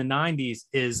about in the 90s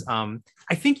is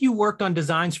I think you worked on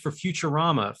designs for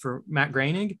Futurama for Matt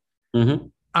Groening. Mm-hmm.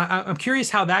 I'm curious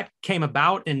how that came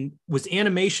about, and was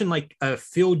animation like a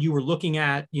field you were looking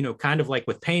at, kind of like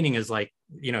with painting, is like,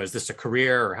 is this a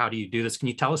career, or how do you do this? Can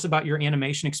you tell us about your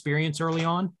animation experience early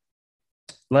on?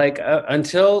 Like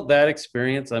until that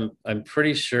experience, I'm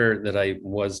pretty sure that I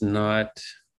was not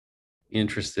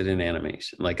interested in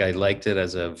animation. Like I liked it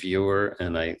as a viewer,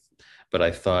 but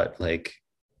I thought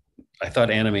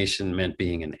animation meant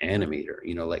being an animator,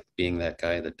 like being that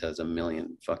guy that does a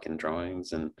million fucking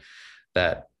drawings, and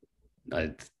that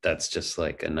that's just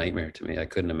like a nightmare to me. I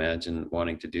couldn't imagine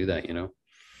wanting to do that.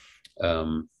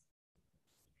 Um,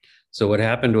 so what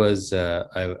happened was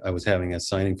I was having a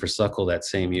signing for Suckle that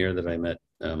same year that I met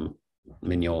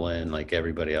Mignola and like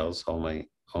everybody else, all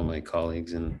my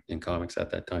colleagues in comics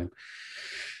at that time.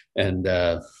 And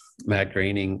Matt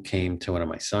Groening came to one of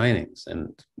my signings, and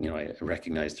I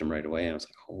recognized him right away. And I was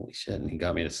like, "Holy shit!" And he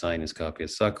got me to sign his copy of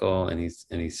Suckle, and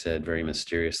he said very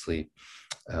mysteriously,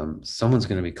 "Someone's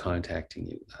going to be contacting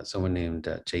you. Someone named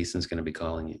Jason's going to be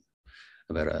calling you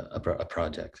about a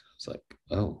project." I was like,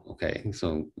 "Oh, okay."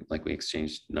 So like we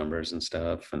exchanged numbers and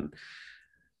stuff, and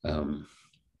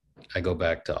I go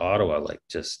back to Ottawa, like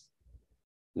just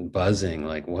buzzing,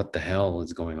 like what the hell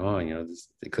is going on?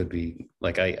 It could be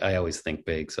like, I always think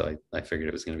big, so I figured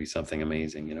it was going to be something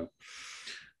amazing.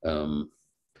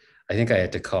 I think I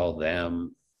had to call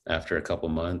them after a couple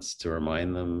months to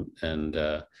remind them,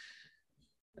 and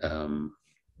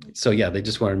so yeah, they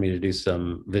just wanted me to do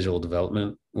some visual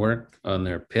development work on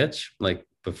their pitch, like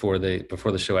before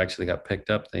the show actually got picked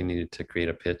up. They needed to create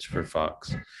a pitch for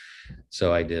Fox,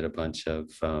 so I did a bunch of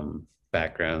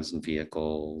backgrounds and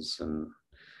vehicles, and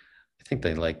I think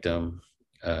they liked them.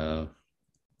 And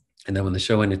then when the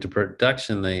show went into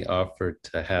production, they offered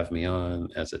to have me on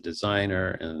as a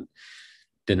designer, and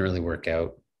didn't really work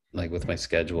out like with my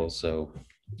schedule. So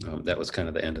that was kind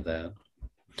of the end of that.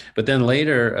 But then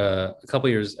later, a couple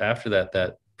years after that,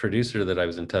 that producer that I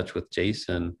was in touch with,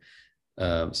 Jason,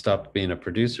 stopped being a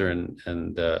producer,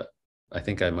 and I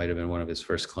think I might have been one of his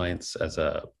first clients as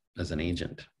an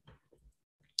agent.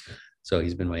 So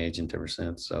he's been my agent ever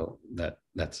since. So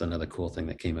that's another cool thing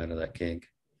that came out of that gig.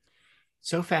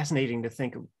 So fascinating to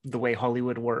think of the way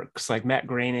Hollywood works. Like Matt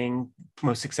Groening,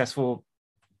 most successful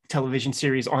television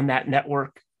series on that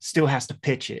network, still has to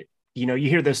pitch it. You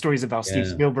hear those stories about Steve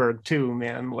Spielberg too,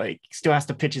 man. Like, still has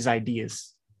to pitch his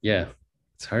ideas. Yeah,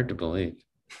 it's hard to believe.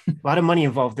 A lot of money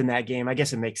involved in that game. I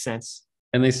guess it makes sense.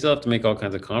 And they still have to make all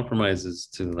kinds of compromises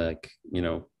to, like,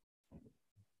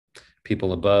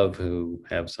 people above who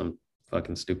have some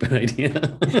fucking stupid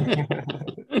idea.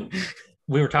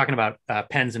 We were talking about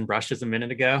pens and brushes a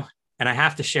minute ago, and I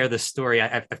have to share this story.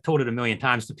 I've told it a million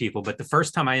times to people, but the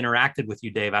first time I interacted with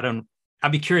you, Dave,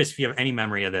 I'd be curious if you have any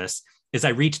memory of this, is I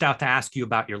reached out to ask you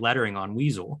about your lettering on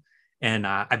Weasel. And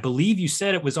I believe you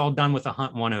said it was all done with a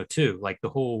Hunt 102, like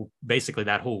basically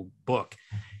that whole book.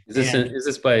 Is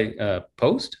this by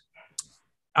post?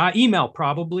 Email,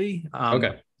 probably.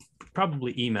 Okay.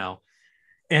 Probably email.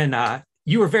 And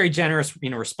you were very generous,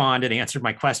 responded, answered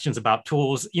my questions about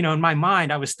tools. In my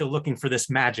mind, I was still looking for this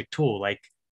magic tool. Like,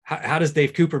 how does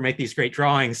Dave Cooper make these great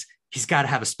drawings? He's got to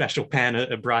have a special pen,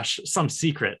 a brush, some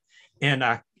secret.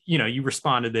 And, you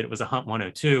responded that it was a Hunt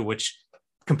 102, which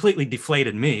completely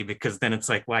deflated me, because then it's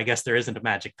like, well, I guess there isn't a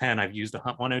magic pen. I've used a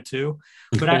Hunt 102.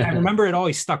 But I remember it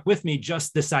always stuck with me,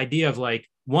 just this idea of like,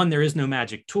 one, there is no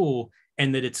magic tool,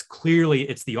 and that it's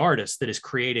the artist that is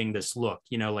creating this look,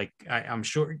 like I'm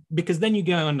sure, because then you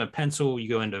go into pencil, you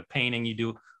go into painting, you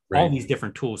do all these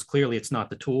different tools. Clearly it's not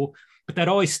the tool, but that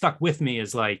always stuck with me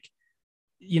as like,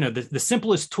 the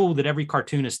simplest tool that every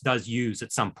cartoonist does use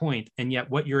at some point. And yet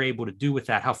what you're able to do with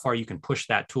that, how far you can push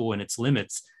that tool and its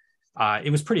limits,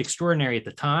 it was pretty extraordinary at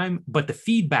the time. But the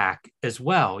feedback as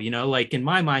well, like in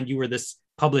my mind, you were this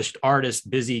published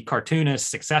artist, busy cartoonist,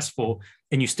 successful,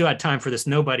 and you still had time for this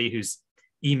nobody who's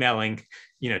emailing,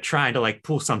 trying to like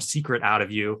pull some secret out of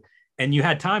you. And you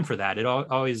had time for that. It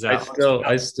always. I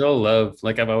still love,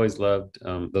 like, I've always loved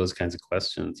those kinds of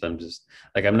questions. I'm just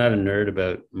like, I'm not a nerd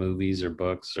about movies or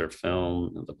books or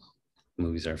film.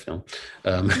 Movies are film,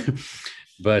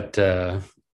 but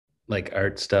like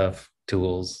art stuff,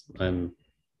 tools. I'm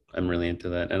really into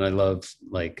that, and I love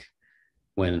like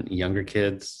when younger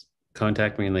kids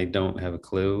contact me and they don't have a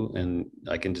clue, and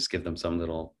I can just give them some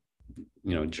little,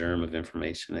 germ of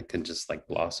information that can just like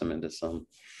blossom into some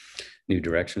new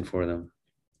direction for them.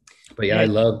 But yeah, I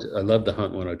loved the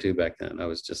Hunt 102 back then. I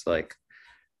was just like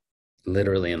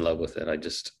literally in love with it. I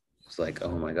just was like,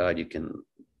 oh my God, you can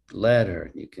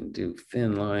letter, you can do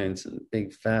thin lines and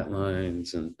big fat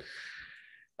lines. And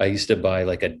I used to buy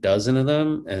like a dozen of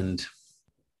them and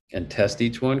test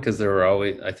each one, because there were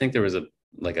always, I think there was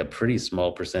like a pretty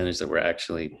small percentage that were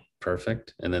actually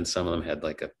perfect, and then some of them had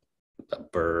like a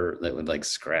burr that would like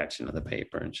scratch into the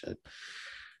paper and shit.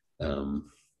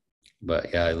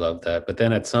 But yeah, I love that. But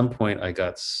then at some point I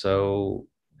got so,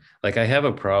 like, I have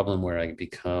a problem where I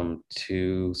become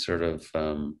too sort of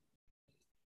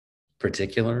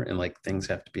particular, and like things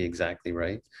have to be exactly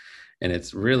right. And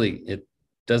it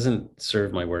doesn't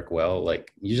serve my work well.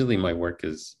 Like usually my work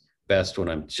is best when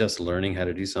I'm just learning how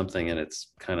to do something and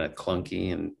it's kind of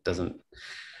clunky and doesn't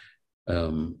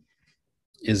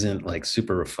isn't like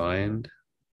super refined.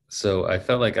 So I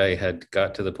felt like I had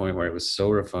got to the point where it was so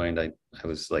refined. I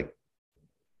was like,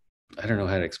 I don't know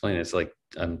how to explain it. It's like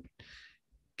I'm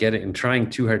trying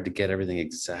too hard to get everything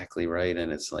exactly right.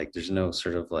 And it's like, there's no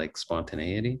sort of like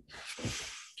spontaneity.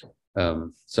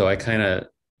 So I kind of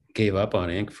gave up on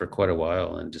ink for quite a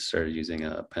while and just started using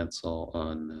a pencil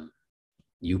on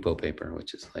Yupo paper,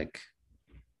 which is like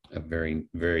a very,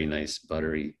 very nice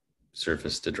buttery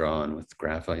surface to draw on with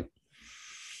graphite.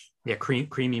 Yeah,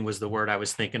 creamy was the word I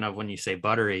was thinking of when you say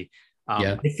buttery.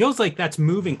 Yeah. It feels like that's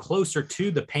moving closer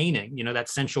to the painting, you know, that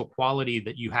sensual quality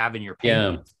that you have in your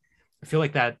painting. Yeah. I feel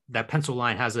like that pencil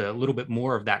line has a little bit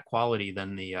more of that quality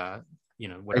than the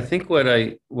I think what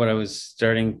I was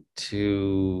starting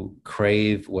to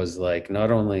crave was like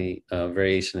not only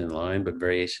variation in line, but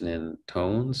variation in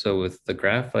tone. So with the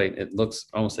graphite, it looks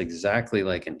almost exactly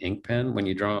like an ink pen when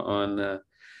you draw on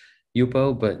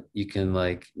Yupo, but you can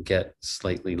like get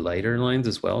slightly lighter lines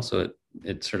as well. So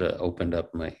it sort of opened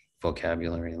up my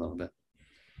vocabulary a little bit.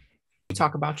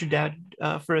 Talk about your dad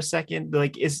for a second.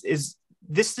 Like, is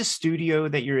this the studio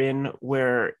that you're in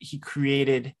where he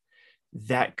created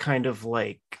that kind of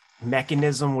like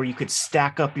mechanism where you could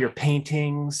stack up your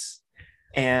paintings?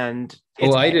 And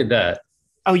I did that.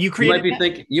 Oh, you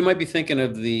created you might be thinking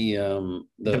of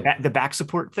the back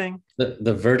support thing, the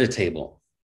vertitable.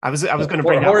 I was going to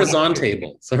bring horizon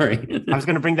table. Sorry, I was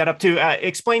going to bring that up too.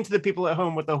 Explain to the people at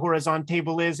home what the horizon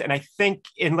table is, and I think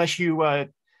unless you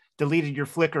deleted your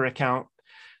Flickr account,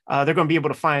 they're going to be able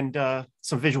to find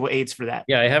some visual aids for that.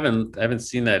 Yeah, I haven't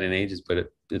seen that in ages, but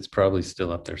it's probably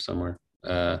still up there somewhere.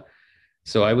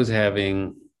 So I was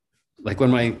having, like, when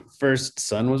my first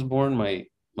son was born, my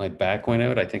back went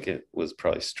out. I think it was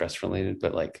probably stress related,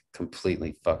 but like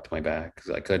completely fucked my back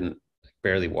because I couldn't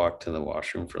barely walk to the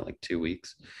washroom for like 2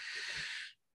 weeks.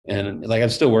 And like I'm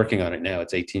still working on it now.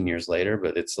 It's 18 years later,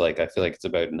 but it's like I feel like it's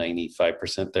about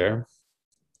 95% there.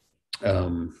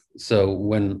 So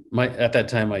when at that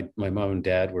time my mom and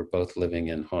dad were both living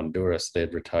in Honduras. They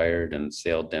had retired and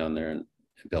sailed down there and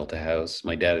built a house.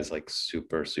 My dad is like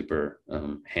super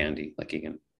handy, like he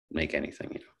can make anything,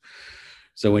 you know.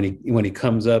 So when he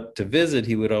comes up to visit,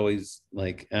 he would always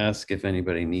like ask if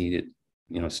anybody needed,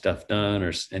 you know, stuff done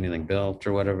or anything built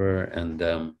or whatever.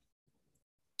 And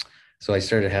so I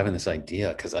started having this idea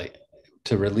because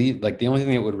to relieve, like the only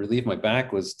thing that would relieve my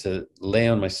back was to lay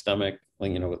on my stomach,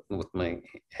 like, you know, with my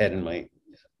head in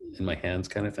my hands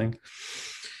kind of thing.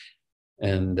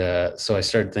 And so I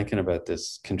started thinking about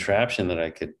this contraption that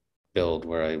I could build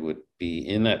where I would be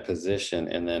in that position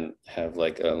and then have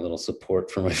like a little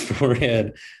support for my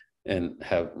forehead and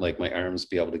have like my arms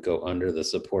be able to go under the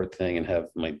support thing and have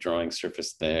my drawing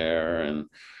surface there. And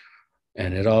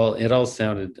it all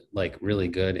sounded like really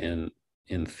good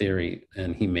in theory.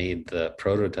 And he made the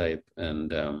prototype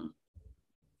and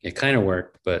it kind of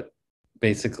worked, but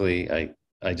basically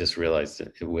I just realized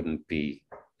that it wouldn't be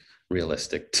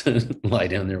realistic to lie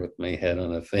down there with my head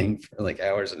on a thing for like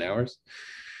hours and hours.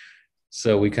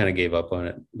 So we kind of gave up on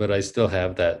it, but I still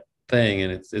have that thing.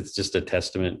 And it's just a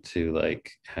testament to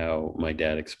like how my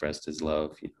dad expressed his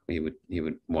love. You know, he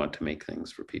would want to make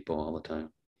things for people all the time.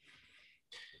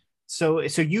 So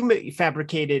you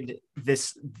fabricated the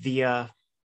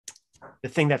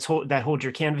thing that holds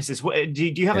your canvases. What do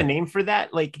you have a name for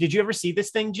that? Like, did you ever see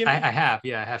this thing, Jim? I have.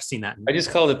 Yeah, I have seen that. I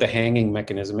just called it the hanging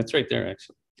mechanism. It's right there,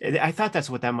 actually. I thought that's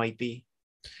what that might be.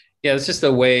 Yeah, it's just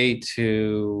a way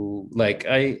to, like,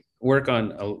 I work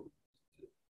on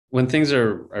when things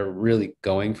are really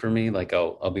going for me. Like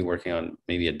I'll be working on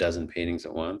maybe a dozen paintings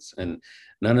at once, and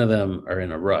none of them are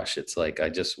in a rush. It's like I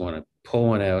just want to pull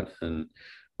one out and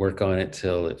work on it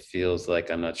till it feels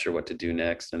like I'm not sure what to do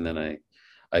next, and then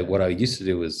what I used to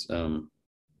do was,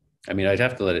 I'd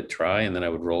have to let it dry and then I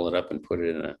would roll it up and put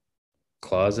it in a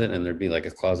closet, and there'd be like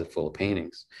a closet full of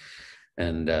paintings.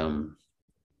 And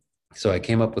so I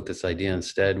came up with this idea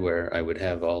instead where I would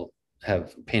have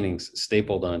paintings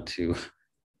stapled onto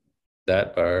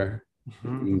that bar.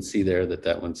 Mm-hmm. You can see there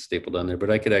that one's stapled on there, but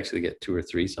I could actually get 2 or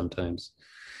 3 sometimes.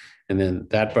 And then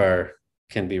that bar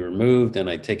can be removed and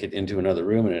I take it into another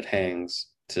room and it hangs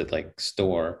to like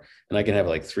store, and I can have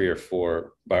like 3 or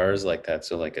 4 bars like that,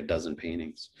 so like a dozen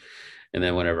paintings. And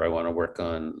then whenever I want to work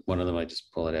on one of them, I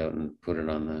just pull it out and put it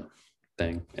on the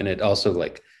thing. And it also,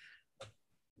 like,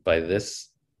 by this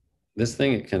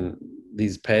thing, it can,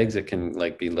 these pegs, it can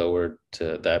like be lowered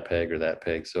to that peg or that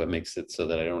peg, so it makes it so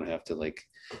that I don't have to like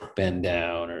bend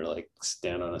down or like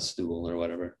stand on a stool or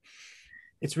whatever.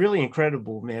 It's really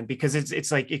incredible, man, because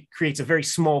it's like it creates a very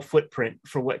small footprint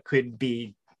for what could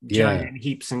be giant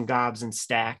heaps and gobs and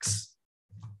stacks.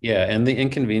 Yeah, and the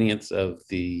inconvenience of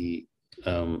the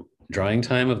drying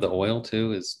time of the oil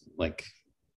too is like,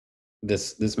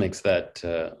 this makes that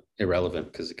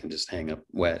irrelevant, because it can just hang up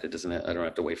wet. It doesn't I don't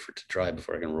have to wait for it to dry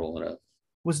before I can roll it up.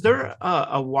 Was there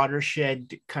a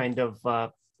watershed kind of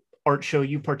art show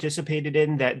you participated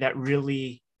in that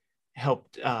really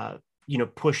helped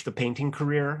push the painting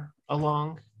career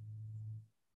along?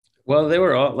 Well, they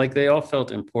were all like, they all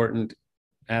felt important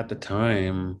at the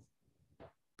time,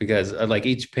 because like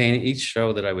each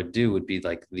show that I would do would be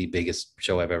like the biggest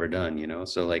show I've ever done,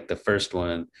 So like the first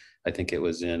one, I think it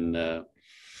was in I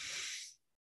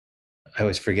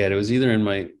always forget, it was either in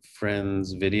my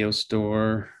friend's video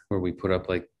store where we put up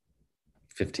like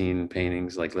 15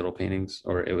 paintings, like little paintings,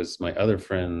 or it was my other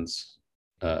friend's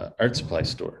art supply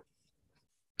store.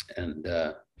 And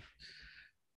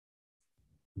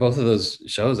both of those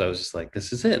shows, I was just like,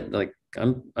 this is it. Like,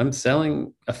 I'm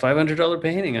selling a $500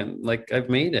 painting, and like, I've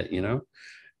made it, And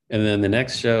then the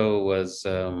next show was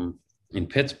in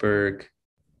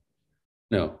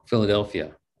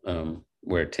Philadelphia,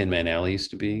 where Tin Man Alley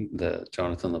used to be, the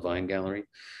Jonathan Levine Gallery.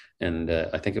 And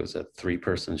I think it was a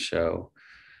 3-person show.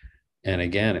 And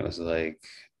again, it was like,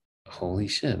 holy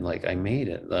shit, like I made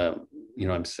it.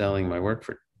 I'm selling my work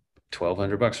for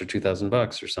 $1,200 or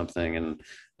 $2,000 or something. And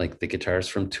like the guitarist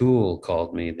from Tool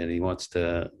called me that he wants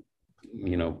to,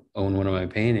 own one of my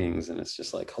paintings. And it's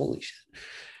just like, holy shit.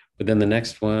 But then the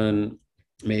next one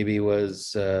maybe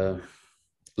was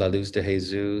La Luz de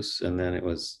Jesus. And then it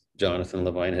was Jonathan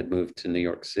Levine had moved to New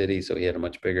York City, so he had a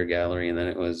much bigger gallery. And then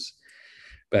it was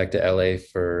back to LA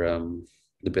for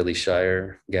the Billy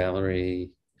Shire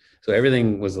gallery. So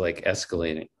everything was like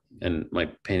escalating, and my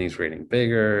paintings were getting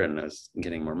bigger, and I was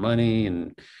getting more money,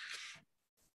 and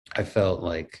I felt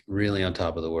like really on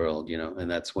top of the world, And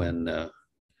that's when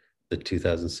the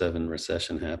 2007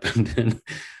 recession happened, and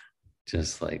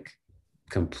just like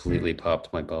completely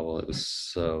popped my bubble. It was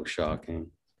so shocking,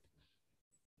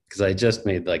 because I just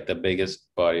made like the biggest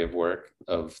body of work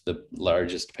of the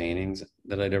largest paintings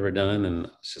that I'd ever done, and I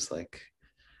was just like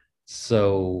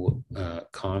so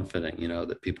confident,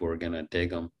 that people were gonna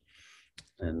dig them.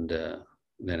 And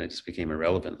then it just became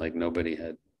irrelevant. Like nobody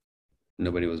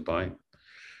was buying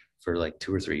for like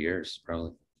 2 or 3 years,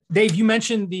 probably. Dave, you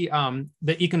mentioned the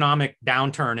economic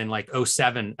downturn in like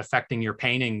 2007 affecting your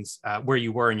paintings, where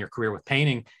you were in your career with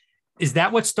painting. Is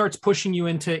that what starts pushing you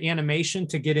into animation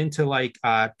to get into like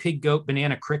pig, goat,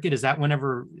 banana, cricket? Is that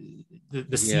whenever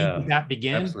the seed of that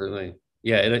began? Absolutely.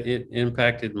 Yeah, it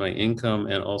impacted my income,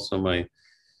 and also my,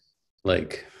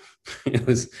 like, it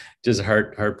was just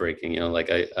heartbreaking, like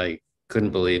I couldn't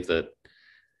believe that.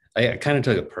 I kind of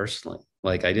took it personally.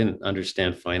 Like I didn't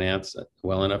understand finance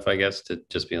well enough, I guess, to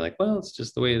just be like, well, it's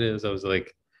just the way it is. I was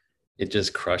like, it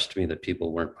just crushed me that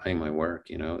people weren't buying my work,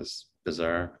 it was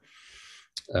bizarre.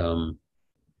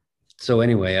 So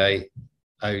anyway,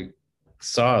 I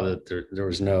saw that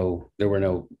there were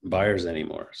no buyers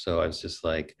anymore. So I was just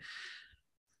like,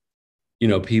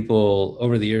 people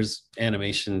over the years,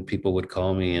 animation people would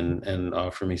call me and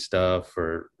offer me stuff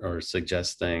or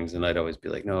suggest things, and I'd always be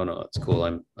like, no, it's cool.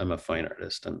 I'm a fine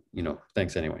artist. I'm,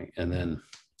 thanks anyway. And then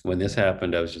when this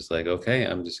happened, I was just like, okay,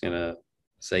 I'm just gonna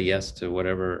say yes to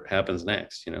whatever happens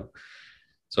next.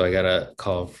 So I got a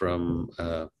call from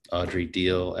Audrey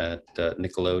Deal at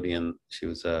Nickelodeon. She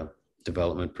was a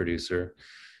development producer,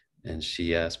 and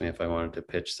she asked me if I wanted to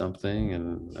pitch something,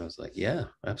 and I was like, yeah,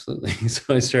 absolutely.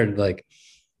 So I started like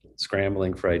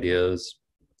scrambling for ideas.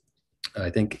 I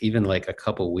think even like a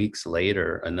couple weeks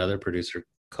later, another producer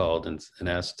called and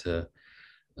asked to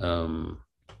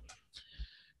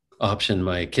option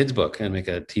my kids' book and make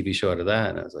a TV show out of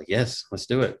that. And I was like, yes, let's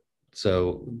do it.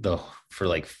 So for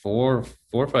like 4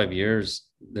 or 5 years,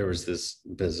 there was this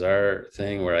bizarre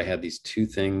thing where I had these 2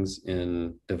 things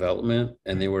in development,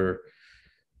 and they were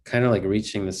kind of like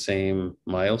reaching the same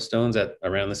milestones at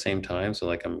around the same time. So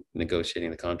like I'm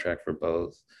negotiating the contract for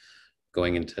both,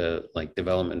 going into like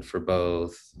development for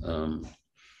both. And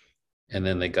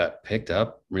then they got picked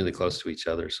up really close to each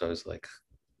other. So I was like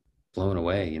blown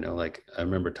away, like I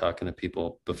remember talking to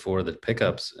people before the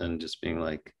pickups and just being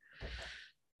like,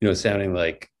 sounding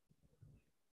like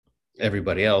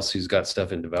everybody else who's got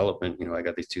stuff in development, you know, I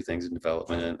got these 2 things in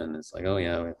development, and it's like, oh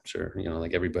yeah, sure, you know,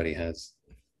 like everybody has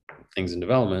things in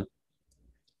development.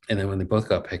 And then when they both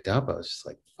got picked up, I was just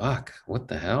like, fuck, what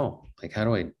the hell? Like, how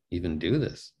do I even do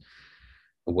this?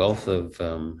 A wealth of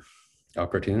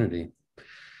opportunity.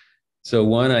 So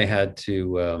one, I had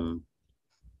to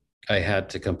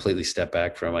completely step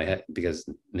back from. Because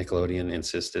Nickelodeon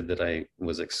insisted that I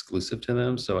was exclusive to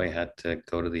them, so I had to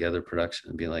go to the other production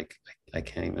and be like, I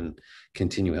can't even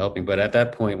continue helping. But at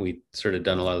that point, we sort of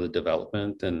done a lot of the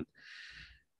development, and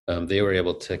they were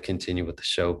able to continue with the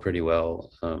show pretty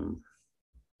well,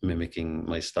 mimicking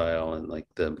my style and like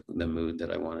the mood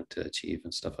that I wanted to achieve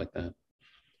and stuff like that.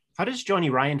 How does Johnny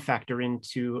Ryan factor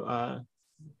into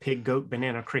pig, goat,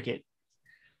 banana, cricket?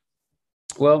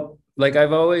 Well, like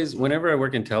I've always, whenever I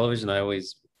work in television, I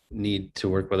always need to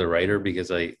work with a writer, because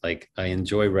I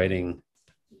enjoy writing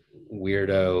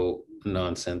weirdo,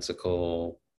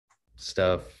 nonsensical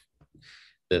stuff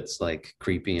that's like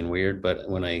creepy and weird. But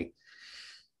when I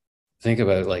think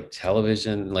about like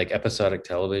television, like episodic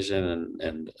television,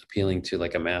 and appealing to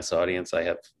like a mass audience, I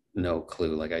have no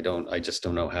clue. Like I just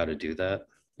don't know how to do that.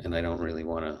 And I don't really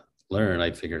want to learn.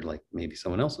 I figured like maybe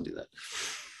someone else will do that.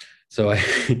 So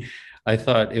I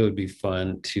thought it would be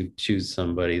fun to choose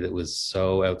somebody that was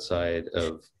so outside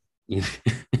of, you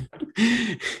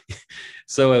know,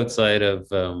 so outside of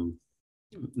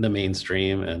the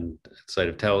mainstream and outside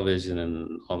of television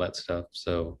and all that stuff.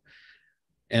 So,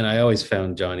 and I always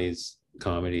found Johnny's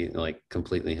comedy like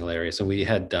completely hilarious. And we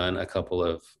had done a couple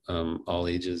of all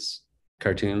ages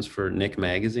cartoons for Nick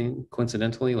magazine,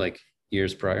 coincidentally, like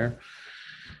years prior.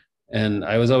 And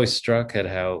I was always struck at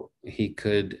how he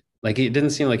could, like, it didn't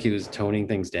seem like he was toning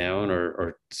things down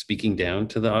or speaking down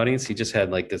to the audience. He just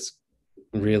had like this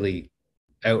really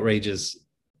outrageous,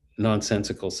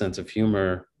 nonsensical sense of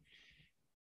humor.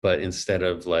 But instead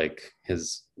of like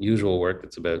his usual work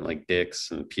that's about like dicks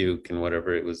and puke and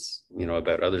whatever, it was, you know,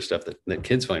 about other stuff that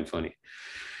kids find funny.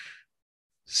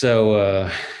 So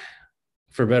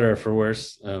for better or for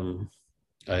worse,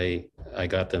 I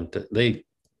got them to,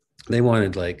 they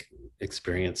wanted like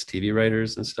experienced TV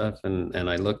writers and stuff. And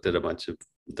I looked at a bunch of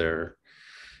their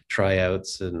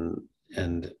tryouts,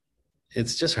 and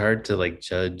it's just hard to like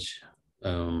judge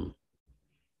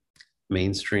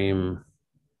mainstream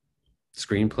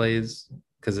screenplays,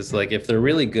 because it's like, if they're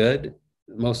really good,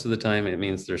 most of the time it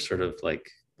means they're sort of like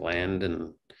bland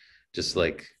and just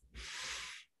like,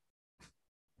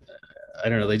 I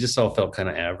don't know, they just all felt kind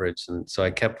of average. And so I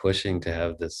kept pushing to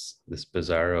have this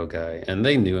bizarro guy, and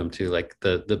they knew him too. Like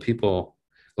the people,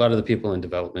 a lot of the people in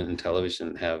development in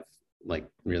television have like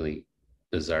really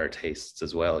bizarre tastes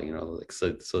as well, you know, like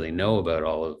so they know about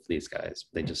all of these guys,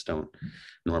 they just don't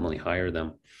normally hire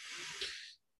them.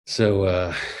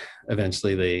 So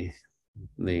eventually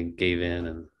they gave in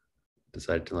and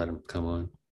decided to let him come on.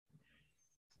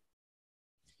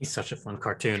 He's such a fun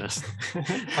cartoonist.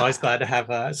 Always glad to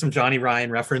have some Johnny Ryan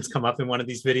reference come up in one of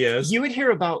these videos. You would hear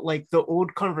about like the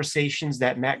old conversations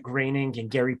that Matt Groening and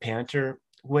Gary Panter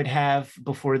would have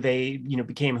before they, you know,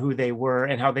 became who they were,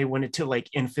 and how they wanted to like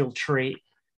infiltrate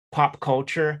pop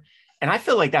culture. And I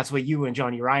feel like that's what you and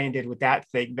Johnny Ryan did with that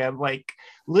thing, man. Like,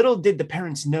 little did the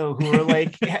parents know who were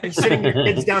like sitting their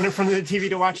kids down in front of the TV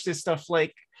to watch this stuff.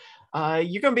 Like,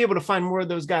 you're gonna be able to find more of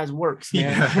those guys' works,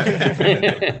 man.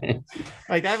 Yeah.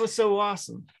 Like, that was so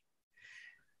awesome.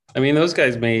 I mean, those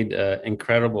guys made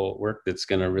incredible work that's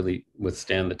gonna really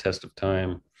withstand the test of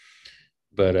time.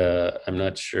 But I'm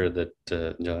not sure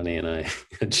that Johnny and I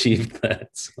achieved that.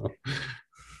 So.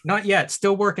 Not yet.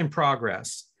 Still work in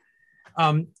progress.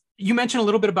 You mentioned a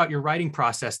little bit about your writing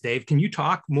process, Dave. Can you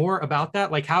talk more about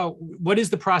that? Like, what is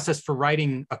the process for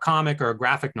writing a comic or a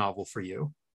graphic novel for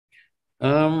you?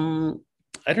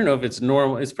 I don't know if it's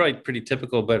normal. It's probably pretty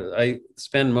typical, but I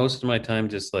spend most of my time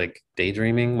just like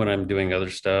daydreaming when I'm doing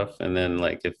other stuff. And then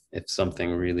like if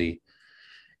something really,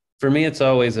 for me, it's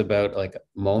always about like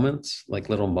moments, like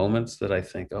little moments that I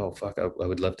think, oh, fuck, I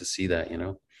would love to see that, you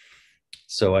know?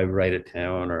 So I write it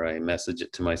down or I message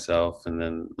it to myself. And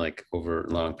then like over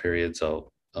long periods,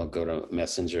 I'll go to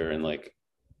Messenger and like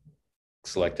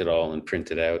select it all and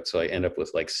print it out. So I end up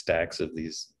with like stacks of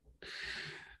these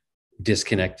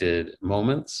disconnected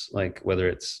moments, like whether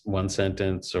it's one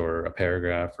sentence or a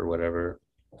paragraph or whatever.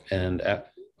 And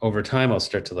over time, I'll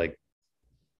start to like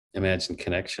imagine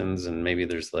connections, and maybe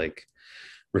there's like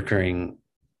recurring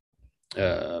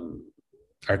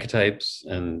archetypes,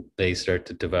 and they start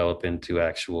to develop into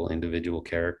actual individual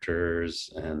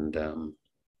characters. And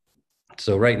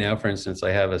so right now, for instance,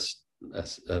 I have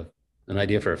an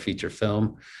idea for a feature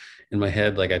film in my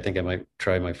head. Like, I think I might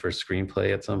try my first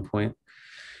screenplay at some point.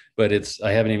 but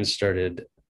I haven't even started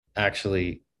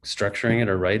actually structuring it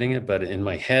or writing it. But in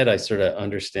my head, I sort of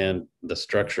understand the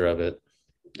structure of it.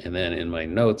 And then in my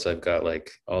notes, I've got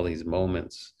like all these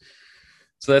moments.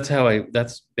 So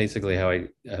that's basically how I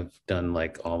have done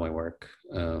like all my work.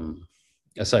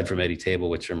 Aside from Eddie Table,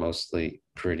 which are mostly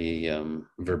pretty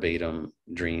verbatim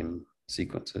dream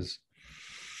sequences.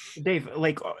 Dave,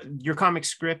 like your comic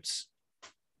scripts,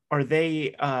 are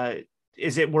they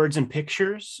is it words and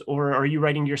pictures, or are you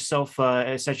writing yourself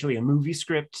essentially a movie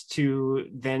script to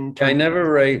then I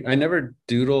never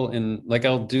doodle in, like,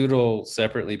 I'll doodle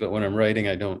separately, but when I'm writing,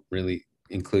 I don't really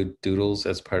include doodles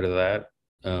as part of that.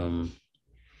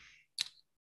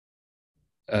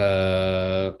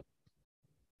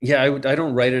 Yeah, I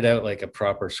don't write it out like a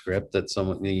proper script that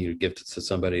someone you give to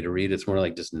somebody to read. It's more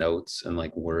like just notes and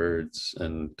like words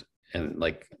and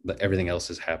like everything else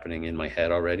is happening in my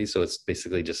head already. So it's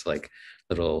basically just like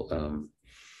little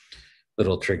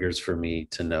little triggers for me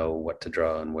to know what to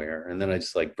draw and where. And then I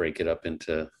just like break it up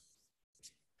into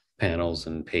panels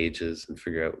and pages and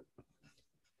figure out,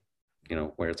 you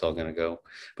know, where it's all going to go.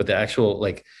 But the actual,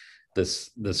 like, the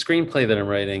screenplay that I'm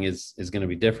writing is going to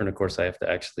be different. Of course, I have to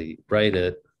actually write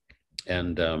it.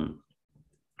 And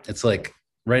it's like,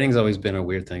 writing's always been a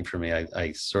weird thing for me.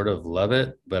 I sort of love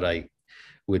it, but I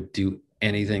would do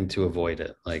anything to avoid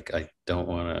it. Like, I don't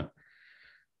want to,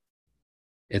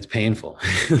 it's painful.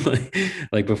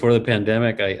 like before the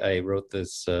pandemic, I wrote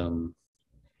this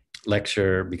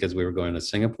lecture because we were going to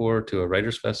Singapore to a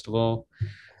writers festival.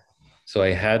 So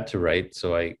I had to write.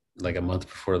 So I, like a month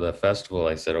before the festival,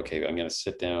 I said, okay, I'm going to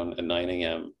sit down at 9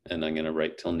 a.m. and I'm going to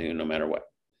write till noon, no matter what.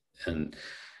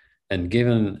 And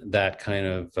given that kind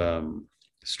of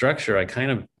structure, I kind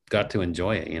of got to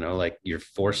enjoy it, you know, like you're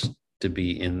forced to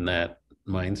be in that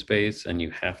mind space and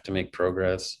you have to make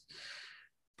progress.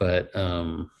 But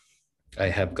I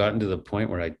have gotten to the point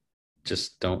where I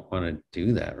just don't want to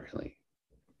do that really.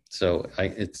 So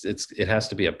it has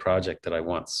to be a project that I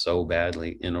want so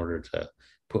badly in order to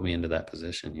put me into that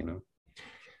position, you know?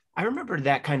 I remember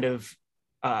that kind of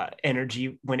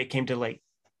energy when it came to like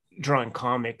drawing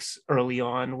comics early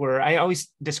on, where I always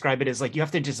describe it as like you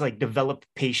have to just like develop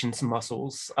patience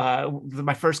muscles.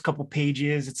 My first couple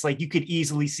pages, it's like you could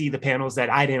easily see the panels that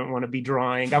I didn't want to be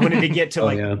drawing. I wanted to get to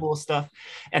the cool stuff.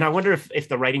 And I wonder if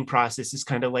the writing process is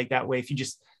kind of like that way. If you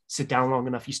just sit down long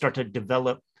enough, you start to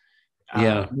develop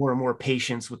more and more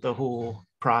patience with the whole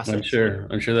process. I'm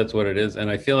sure that's what it is. And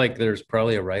I feel like there's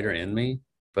probably a writer in me,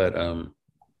 but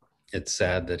it's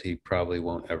sad that he probably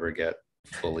won't ever get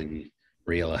fully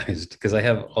realized, because I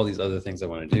have all these other things I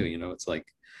want to do, you know. It's like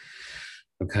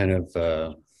I'm kind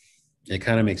of it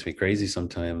kind of makes me crazy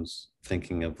sometimes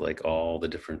thinking of like all the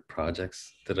different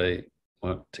projects that I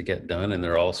want to get done, and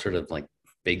they're all sort of like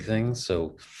big things.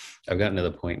 So I've gotten to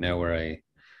the point now where I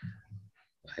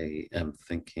am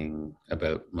thinking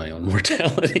about my own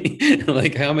mortality.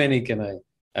 Like, how many can I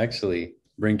actually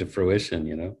bring to fruition,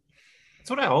 you know? That's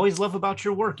what I always love about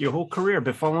your work. Your whole career,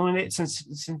 been following it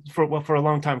since for a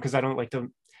long time. Because I don't like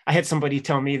to. I had somebody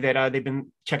tell me that they've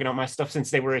been checking out my stuff since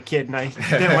they were a kid, and I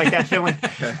didn't like that feeling.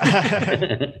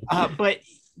 But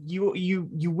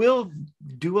you will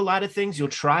do a lot of things. You'll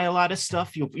try a lot of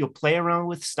stuff. You'll play around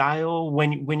with style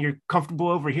when you're comfortable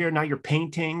over here. Now you're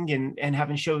painting and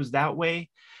having shows that way.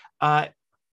 But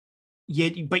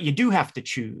you do have to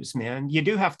choose, man. You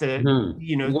do have to,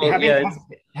 you know,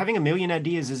 having a million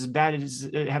ideas is as bad as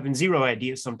having zero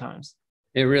ideas sometimes.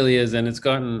 It really is. And it's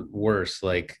gotten worse.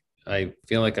 Like, I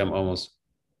feel like I'm almost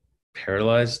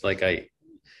paralyzed. Like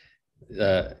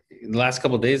the last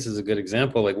couple of days is a good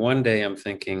example. Like one day I'm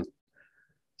thinking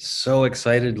so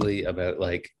excitedly about,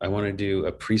 like, I want to do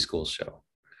a preschool show,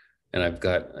 and I've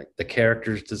got like the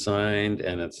characters designed,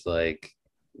 and it's like,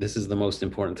 this is the most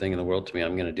important thing in the world to me.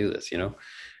 I'm going to do this, you know?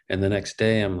 And the next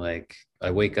day I'm like,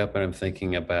 I wake up and I'm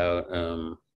thinking about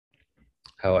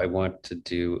how I want to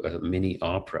do a mini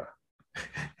opera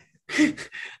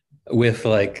with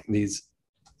like these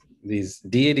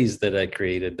deities that I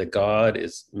created. The god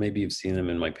is, maybe you've seen them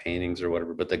in my paintings or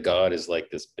whatever, but the god is like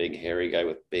this big hairy guy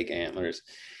with big antlers,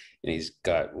 and he's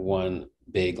got one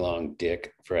big long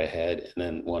dick for a head and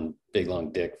then one big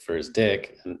long dick for his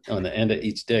dick, and on the end of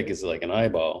each dick is like an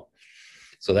eyeball.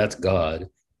 So that's God.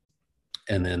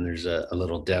 And then there's a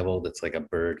little devil that's like a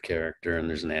bird character, and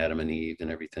there's an Adam and Eve and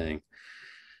everything.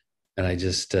 And I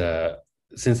just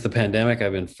since the pandemic,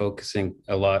 I've been focusing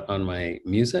a lot on my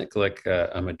music. Like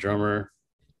I'm a drummer,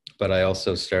 but I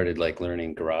also started like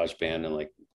learning GarageBand and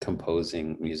like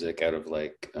composing music out of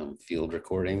like field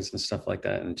recordings and stuff like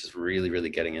that, and just really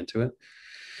getting into it.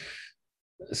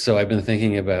 So I've been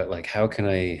thinking about like, how can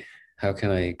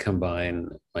I combine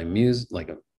my music, like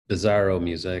bizarro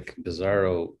music,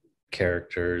 bizarro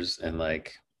characters, and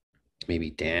like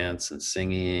maybe dance and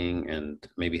singing, and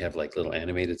maybe have like little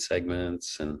animated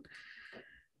segments. And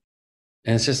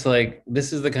it's just like,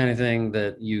 this is the kind of thing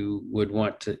that you would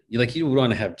want to, like, you would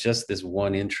want to have just this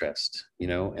one interest, you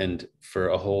know, and for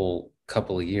a whole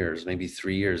couple of years, maybe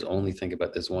 3 years, only think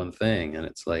about this one thing. And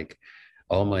it's like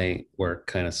all my work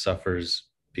kind of suffers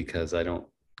because I don't,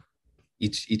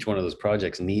 each one of those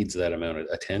projects needs that amount of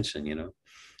attention, you know?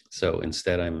 So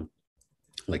instead I'm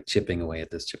like chipping away at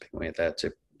this, chipping away at that,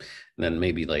 and then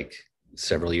maybe like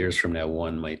several years from now,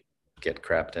 one might get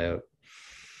crapped out.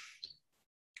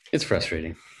 It's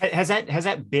frustrating. Has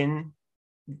that been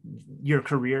your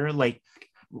career? Like,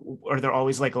 are there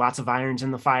always like lots of irons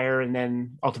in the fire, and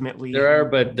then ultimately there are,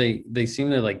 but they seem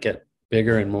to like get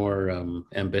bigger and more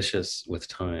ambitious with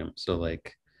time. So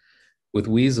like with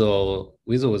Weasel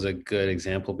was a good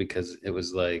example because it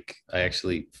was like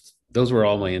those were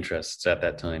all my interests at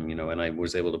that time, you know, and I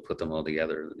was able to put them all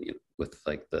together, you know, with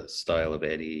like the style of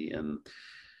Eddie and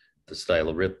the style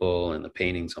of Ripple and the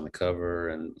paintings on the cover,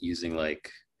 and using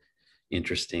like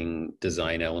interesting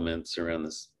design elements around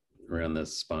the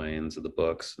spines of the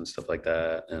books and stuff like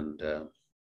that. And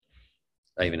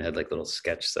I even had like little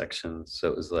sketch sections, so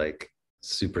it was like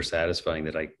super satisfying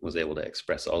that I was able to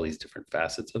express all these different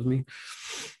facets of me.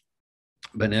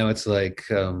 But now it's like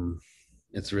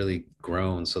it's really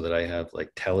grown so that I have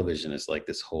like television is like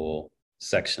this whole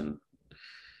section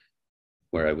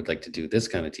where I would like to do this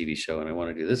kind of TV show, and I want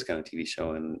to do this kind of TV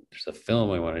show, and there's a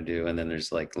film I want to do, and then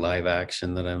there's like live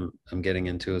action that I'm getting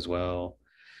into as well.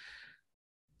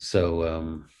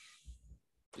 So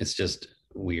it's just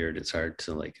weird. It's hard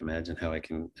to like imagine how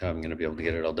I'm going to be able to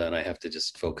get it all done. I have to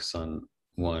just focus on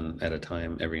one at a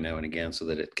time every now and again so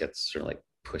that it gets sort of like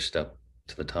pushed up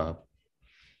to the top.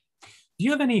 Do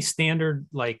you have any standard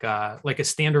like a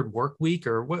standard work week,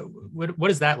 or what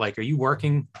is that like? Are you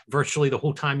working virtually the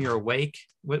whole time you're awake?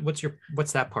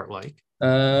 What's that part like?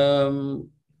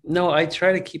 No, I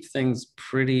try to keep things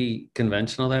pretty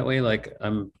conventional that way. Like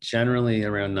I'm generally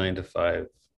around 9 to 5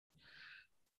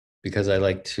 because I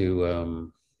like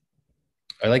to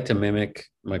mimic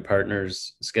my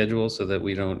partner's schedule so that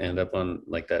we don't end up on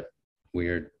like that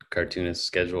weird cartoonist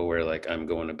schedule where like I'm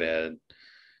going to bed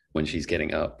when she's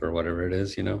getting up or whatever it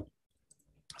is, you know?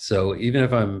 So even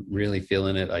if I'm really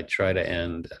feeling it, I try to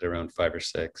end at around 5 or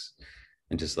 6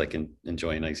 and just like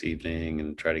enjoy a nice evening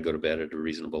and try to go to bed at a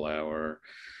reasonable hour.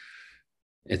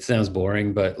 It sounds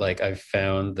boring, but like I've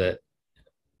found that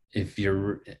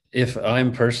if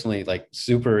I'm personally like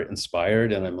super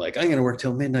inspired and I'm like, I'm going to work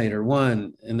till midnight or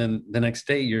 1, and then the next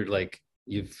day you're like,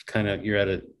 you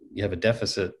have a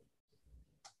deficit.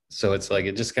 So it's like,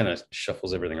 it just kind of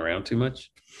shuffles everything around too much.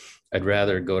 I'd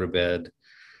rather go to bed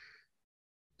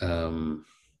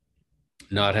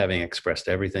not having expressed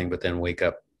everything, but then wake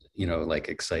up, you know, like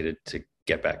excited to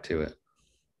get back to it.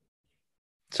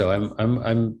 So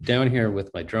I'm down here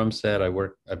with my drum set.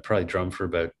 I'd probably drum for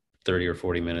about 30 or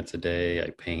 40 minutes a day. I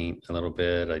paint a little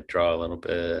bit, I draw a little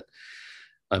bit.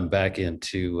 I'm back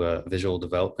into visual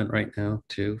development right now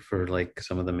too, for like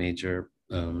some of the major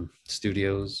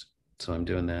studios. So I'm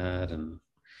doing that and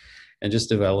just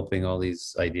developing all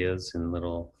these ideas in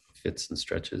little fits and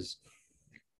stretches.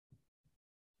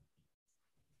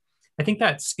 I think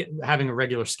that having a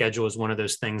regular schedule is one of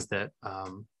those things that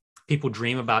people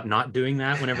dream about not doing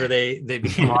that whenever they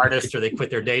become artists or they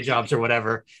quit their day jobs or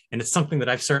whatever. And it's something that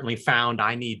I've certainly found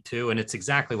I need to. And it's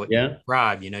exactly what you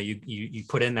described. You know, you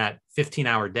put in that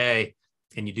 15-hour day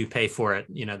and you do pay for it,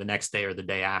 you know, the next day or the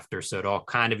day after. So it all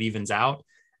kind of evens out.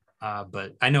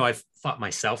 But I know I've thought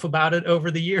myself about it over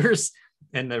the years,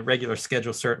 and the regular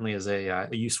schedule certainly is a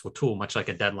useful tool, much like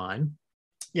a deadline.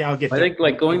 Yeah, I'll get there. I think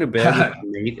like going to bed with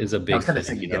your mate is a big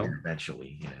thing, you know,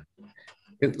 eventually, you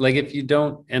know. Like if you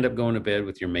don't end up going to bed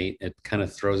with your mate, it kind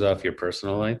of throws off your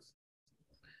personal life.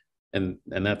 And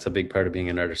that's a big part of being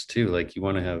an artist too. Like you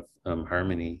want to have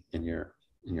harmony in your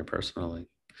personal life.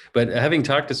 But having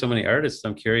talked to so many artists,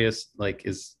 I'm curious, like,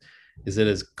 is it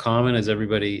as common as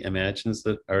everybody imagines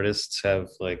that artists have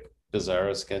like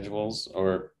bizarro schedules,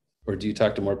 or do you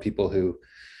talk to more people who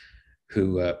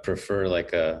prefer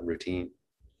like a routine?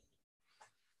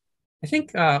 I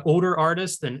think older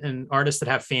artists and artists that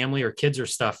have family or kids or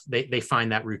stuff, they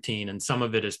find that routine, and some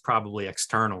of it is probably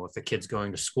external. If the kid's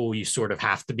going to school, you sort of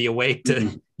have to be awake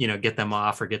to, you know, get them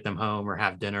off or get them home or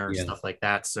have dinner or stuff like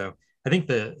that. So I think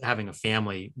having a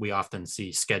family, we often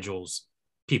see schedules,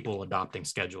 people adopting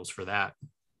schedules for that.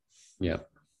 Yeah.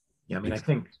 I mean, I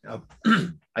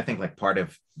think like part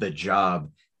of the job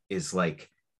is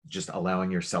like just allowing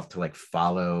yourself to like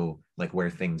follow like where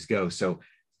things go. So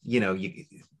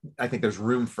I think there's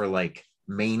room for like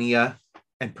mania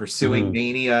and pursuing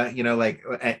mania, like,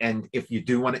 and if you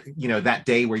do want to, that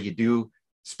day where you do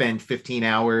spend 15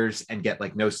 hours and get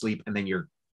like no sleep and then you're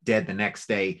dead the next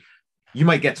day, you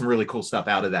might get some really cool stuff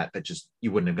out of that just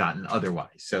you wouldn't have gotten otherwise.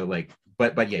 So like,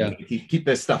 but yeah, you keep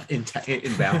this stuff in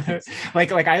balance.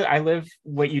 like I live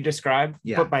what you described,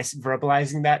 but by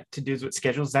verbalizing that to dudes with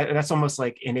schedules, that's almost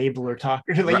like enabler talk.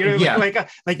 Like,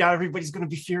 like now everybody's going to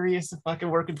be furious if fucking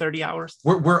working 30 hours.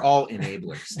 We're all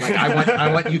enablers. Like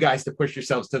I want you guys to push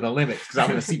yourselves to the limits because I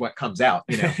want to see what comes out.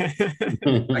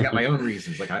 I got my own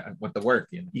reasons. Like I want the work.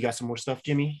 You got some more stuff,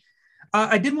 Jimmy?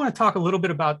 I did want to talk a little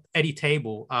bit about Eddie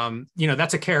Table.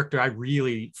 That's a character I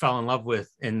really fell in love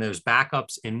with in those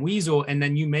backups in Weasel. And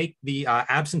then you make the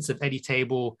Absence of Eddie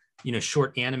Table,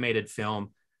 short animated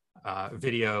film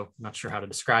video. I'm not sure how to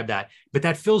describe that, but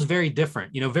that feels very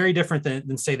different, very different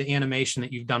than say the animation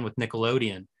that you've done with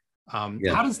Nickelodeon.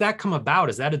 How does that come about?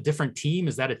 Is that a different team?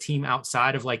 Is that a team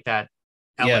outside of like that?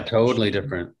 Yeah, totally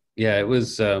different. Yeah, it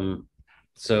was.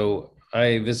 So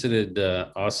I visited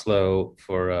Oslo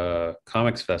for a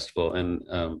comics festival, and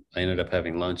I ended up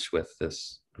having lunch with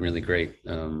this really great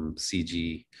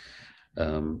CG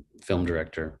film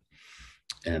director.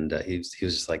 And he was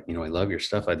just like, I love your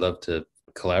stuff. I'd love to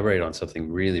collaborate on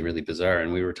something really, really bizarre.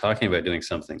 And we were talking about doing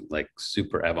something like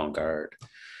super avant-garde.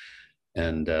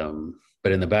 And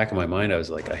but in the back of my mind, I was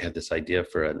like, I had this idea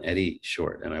for an Eddie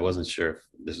short, and I wasn't sure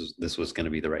if this was going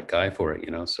to be the right guy for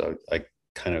it, So I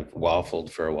kind of waffled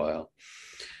for a while,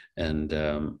 and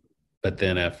but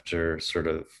then after sort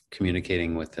of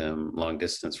communicating with him long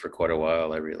distance for quite a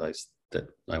while, I realized that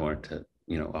I wanted to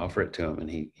offer it to him, and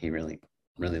he really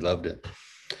loved it.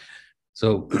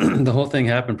 So the whole thing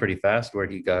happened pretty fast, where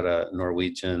he got a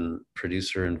Norwegian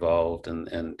producer involved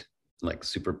and like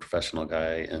super professional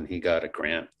guy, and he got a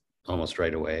grant almost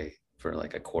right away for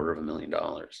like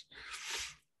 $250,000.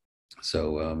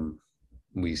 So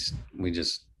we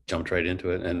just jumped right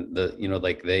into it. And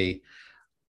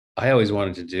I always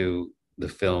wanted to do the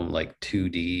film like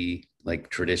 2D, like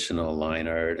traditional line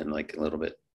art and like a little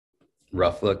bit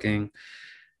rough looking.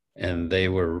 And they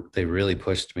really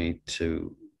pushed me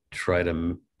to try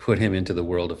to put him into the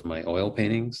world of my oil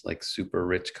paintings, like super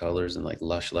rich colors and like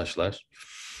lush.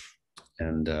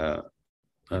 And I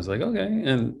was like, okay.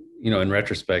 And, in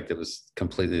retrospect, it was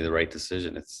completely the right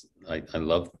decision. I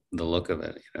love the look of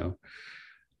it,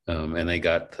 and they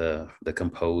got the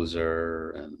composer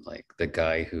and like the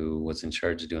guy who was in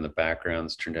charge of doing the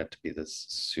backgrounds turned out to be this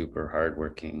super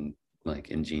hardworking, like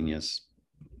ingenious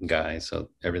guy. So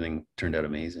everything turned out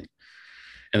amazing.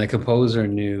 And the composer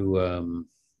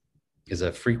is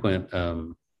a frequent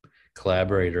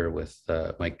collaborator with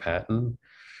Mike Patton,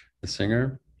 the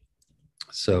singer.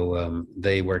 So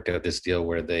they worked out this deal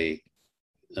where they,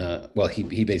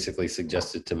 he basically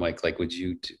suggested to Mike, like, would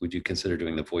you consider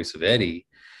doing the voice of Eddie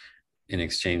in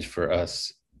exchange for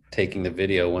us taking the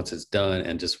video once it's done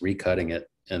and just recutting it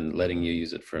and letting you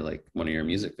use it for like one of your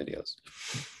music videos.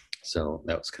 So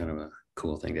that was kind of a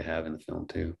cool thing to have in the film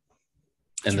too.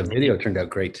 And the video turned out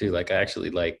great too. Like I actually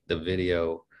liked the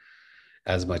video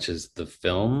as much as the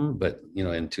film, but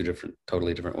in two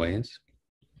totally different ways.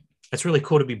 It's really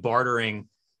cool to be bartering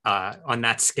on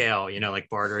that scale, like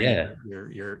bartering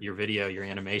your video, your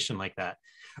animation like that.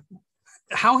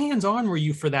 How hands-on were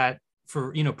you for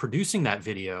producing that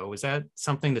video? Was that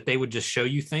something that they would just show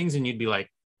you things and you'd be like,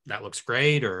 that looks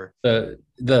great? Or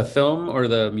the film or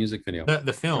the music video?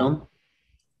 The film.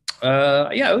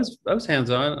 I was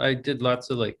hands-on. I did lots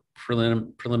of like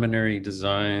preliminary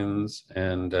designs,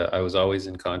 and I was always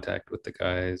in contact with the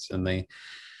guys, and they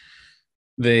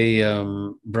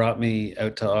brought me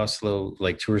out to Oslo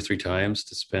like 2 or 3 times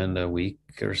to spend a week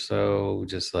or so,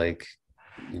 just like,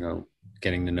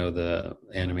 getting to know the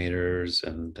animators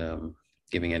and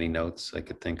giving any notes I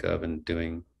could think of and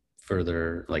doing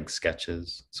further like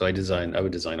sketches. So I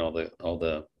would design all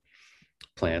the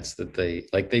plants that they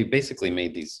basically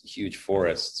made these huge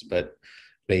forests, but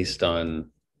based on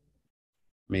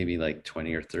maybe like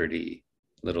 20 or 30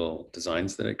 little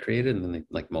designs that I created, and then they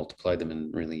like multiplied them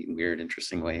in really weird,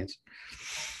 interesting ways.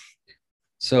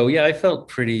 So yeah, I felt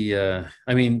pretty,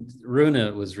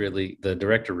 Rune was really, the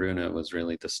director Rune was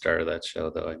really the star of that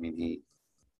show though. I mean,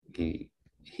 he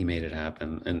made it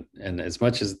happen. And as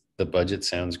much as the budget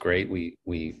sounds great,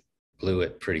 we blew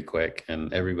it pretty quick,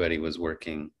 and everybody was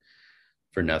working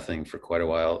for nothing for quite a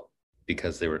while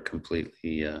because they were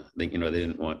completely, they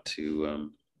didn't want to,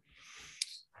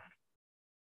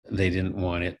 they didn't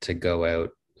want it to go out,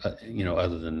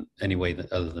 other than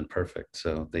perfect.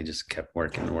 So they just kept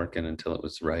working until it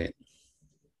was right.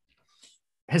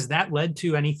 Has that led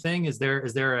to anything?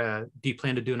 Do you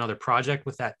plan to do another project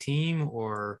with that team,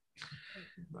 or?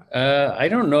 I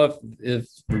don't know if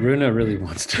Runa really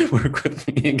wants to work with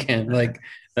me again. Like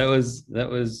that was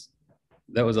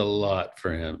a lot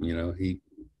for him. You know,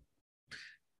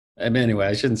 I mean, anyway,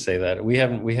 I shouldn't say that. We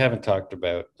haven't talked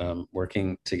about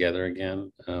working together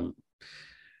again. I'm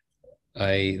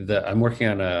working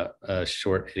on a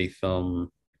short Eddie film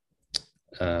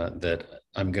that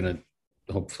I'm gonna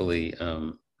hopefully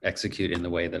execute in the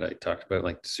way that I talked about,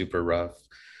 like super rough,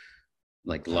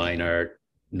 like line art,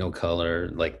 no color.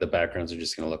 Like the backgrounds are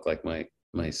just gonna look like my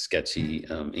sketchy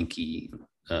inky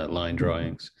line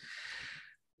drawings,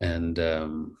 and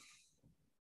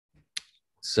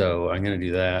so I'm gonna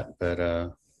do that.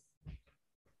 But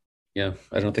yeah,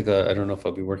 I don't know if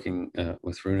I'll be working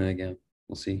with Runa again.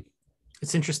 We'll see.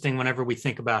 It's interesting whenever we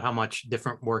think about how much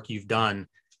different work you've done,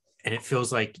 and it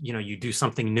feels like, you know, you do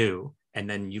something new and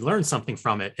then you learn something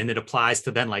from it, and it applies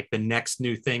to then like the next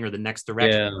new thing or the next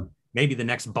direction, maybe the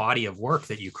next body of work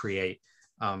that you create.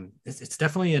 It's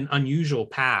definitely an unusual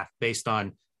path based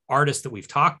on artists that we've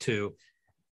talked to.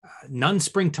 None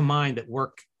spring to mind that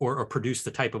work or produce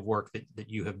the type of work that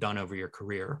you have done over your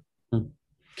career.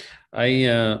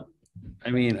 I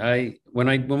mean,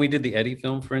 when we did the Eddie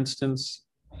film, for instance,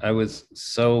 I was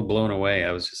so blown away.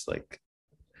 I was just like,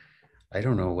 I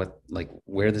don't know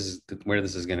where this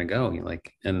is going to go.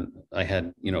 Like, and I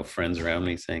had, you know, friends around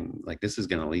me saying like, this is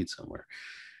going to lead somewhere.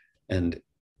 And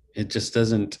it just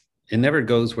doesn't, it never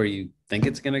goes where you think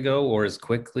it's going to go or as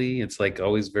quickly. It's like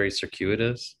always very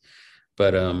circuitous.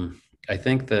 But I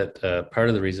think that part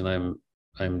of the reason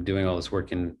I'm doing all this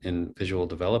work in visual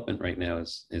development right now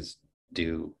is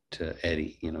due to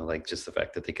Eddie, you know, like just the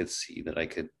fact that they could see that I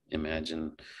could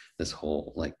imagine this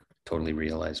whole like totally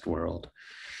realized world.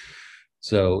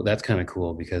 So that's kind of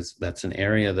cool because that's an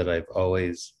area that I've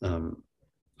always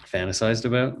fantasized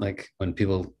about. Like when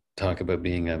people talk about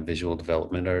being a visual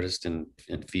development artist in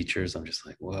features, I'm just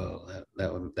like, whoa,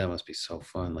 that must be so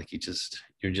fun. Like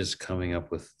you're just coming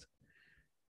up with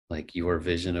like your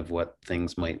vision of what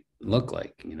things might look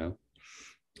like, you know?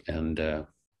 And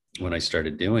when I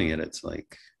started doing it, it's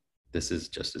like, this is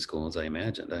just as cool as I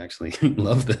imagined. I actually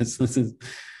love this. This is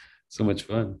so much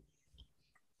fun.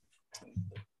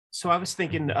 So I was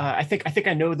thinking, I think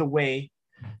I know the way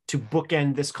to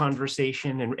bookend this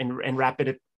conversation and wrap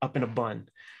it up in a bun.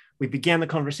 We began the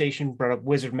conversation, brought up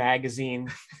Wizard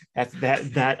magazine,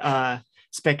 that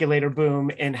speculator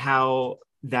boom, and how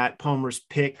that Palmer's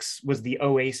Picks was the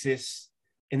oasis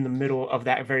in the middle of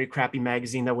that very crappy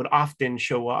magazine that would often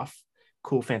show off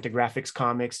cool Fantagraphics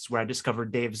comics. It's where I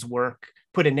discovered Dave's work,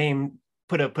 put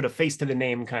a face to the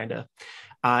name, kind of.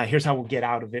 Here's how we'll get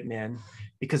out of it, man.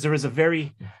 Because there was a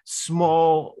very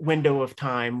small window of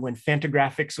time when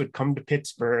Fantagraphics would come to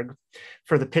Pittsburgh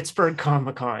for the Pittsburgh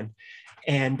Comic-Con.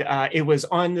 And it was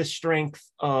on the strength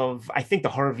of, I think the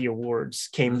Harvey Awards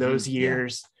came those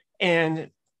years. Yeah. And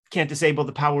can't disable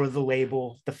the power of the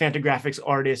label. The Fantagraphics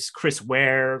artists, Chris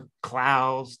Ware,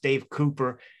 Klaus, Dave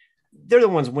Cooper, they're the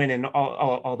ones winning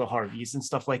all the Harveys and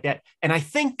stuff like that. And I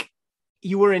think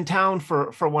you were in town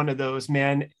for one of those,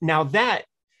 man. Now that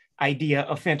idea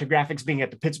of Fantagraphics being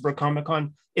at the Pittsburgh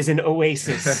Comic-Con is an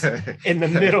oasis in the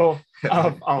middle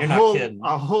of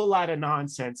a whole lot of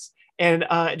nonsense. And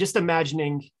just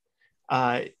imagining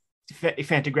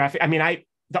Fantagraphics. I mean,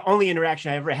 the only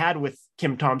interaction I ever had with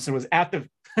Kim Thompson was at the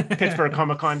Pittsburgh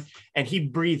Comic-Con, and he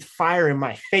breathed fire in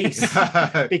my face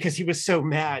because he was so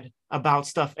mad about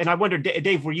stuff. And I wonder,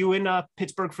 Dave, were you in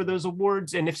Pittsburgh for those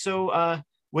awards? And if so,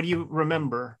 what do you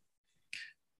remember?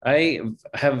 I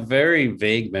have very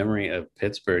vague memory of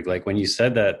Pittsburgh. Like when you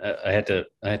said that, I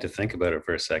had to think about it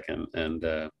for a second.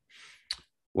 And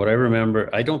what I remember,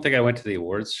 I don't think I went to the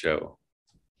awards show.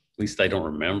 At least I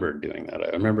don't remember doing that. I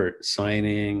remember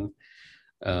signing,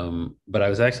 but I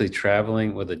was actually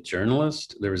traveling with a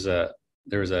journalist. There was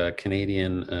a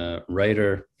Canadian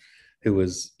writer who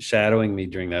was shadowing me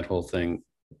during that whole thing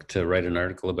to write an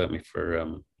article about me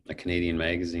for a Canadian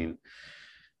magazine.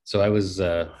 So I was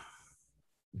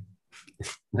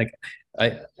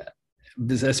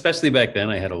especially back then,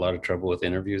 I had a lot of trouble with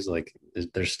interviews. Like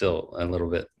they're still a little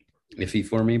bit iffy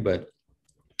for me, but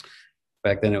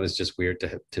back then it was just weird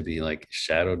to be like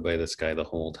shadowed by this guy the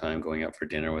whole time, going out for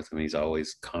dinner with him. He's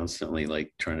always constantly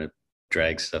like trying to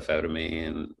drag stuff out of me,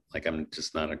 and like I'm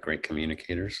just not a great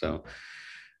communicator, so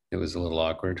it was a little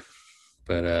awkward.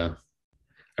 But I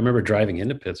remember driving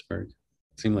into Pittsburgh.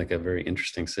 It seemed like a very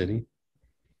interesting city.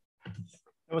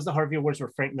 That was the Harvey Awards where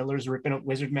Frank Miller's ripping up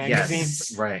Wizard magazine.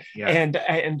 Yes, right. Yeah.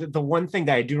 And the one thing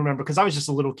that I do remember, because I was just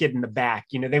a little kid in the back,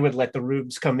 you know, they would let the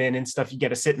rubes come in and stuff. You got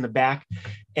to sit in the back.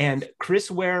 And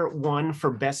Chris Ware won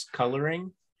for best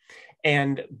coloring.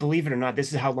 And believe it or not,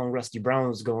 this is how long Rusty Brown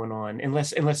was going on,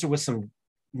 unless there was some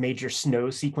major snow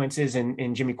sequences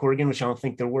in Jimmy Corrigan, which I don't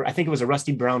think there were. I think it was a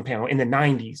Rusty Brown panel in the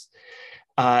 90s.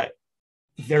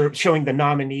 They're showing the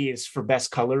nominees for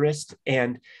best colorist,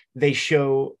 and they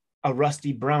show a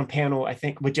Rusty Brown panel, I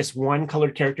think, with just one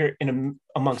colored character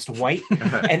amongst white,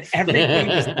 and everybody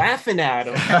was laughing at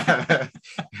him.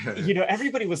 You know,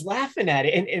 everybody was laughing at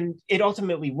it, and it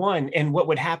ultimately won. And what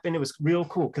would happen, it was real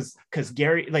cool because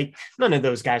Gary, like, none of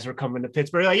those guys were coming to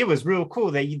Pittsburgh. Like, it was real cool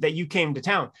that you came to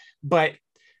town, but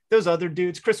those other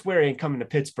dudes, Chris Ware ain't coming to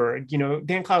Pittsburgh. You know,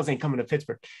 Dan Clowes ain't coming to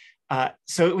Pittsburgh.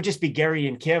 So it would just be Gary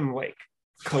and Kim, like,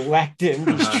 collecting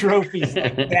these trophies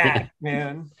like that,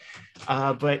 man.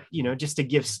 But you know, just to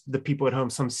give the people at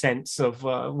home some sense of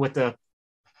what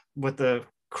the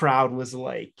crowd was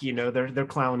like, you know, they're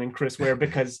clowning Chris Ware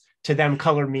because to them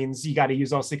color means you got to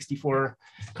use all 64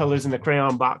 colors in the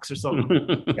crayon box or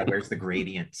something. Yeah, where's the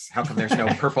gradients? How come there's no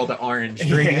purple to orange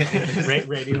gradient?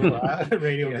 radio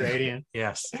gradient.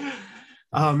 Yes.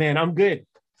 Oh man, I'm good.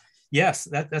 Yes,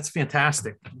 that's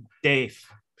fantastic. Dave,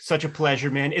 such a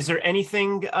pleasure, man. Is there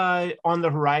anything on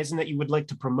the horizon that you would like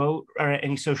to promote, or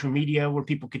any social media where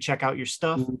people could check out your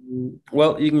stuff?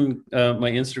 Well, you can,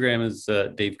 my Instagram is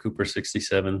Dave Cooper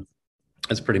 67.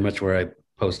 That's pretty much where I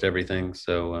post everything.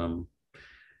 So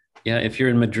yeah, if you're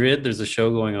in Madrid, there's a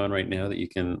show going on right now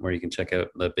where you can check out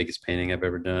the biggest painting I've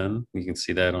ever done. You can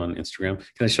see that on Instagram.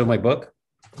 Can I show my book?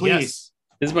 Please. Yes.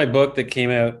 This is my book that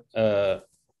came out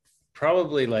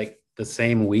probably like the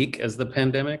same week as the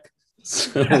pandemic.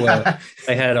 So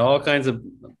I had all kinds of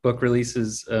book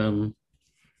releases,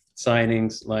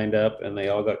 signings lined up, and they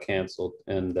all got canceled.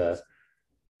 And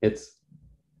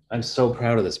I'm so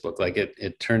proud of this book. Like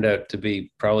it turned out to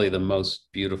be probably the most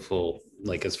beautiful,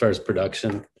 like as far as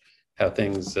production, how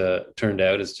things turned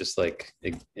out is just like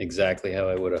exactly how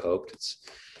I would have hoped. It's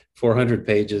 400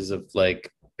 pages of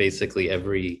like basically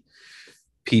every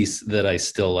piece that I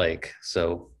still like.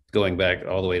 So going back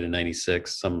all the way to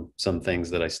 96, some things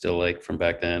that I still like from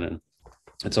back then. And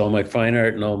it's all my fine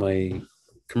art and all my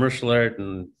commercial art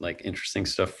and like interesting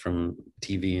stuff from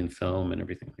TV and film and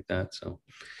everything like that. So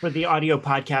for the audio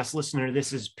podcast listener,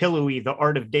 this is Pillowy, The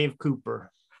Art of Dave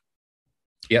Cooper.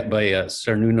 Yeah, by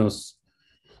Sarnunos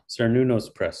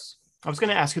Press. I was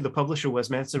going to ask who the publisher was,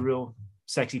 man. It's a real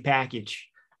sexy package.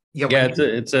 Yeah,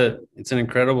 it's an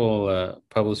incredible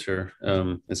publisher.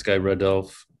 This guy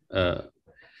Rodolphe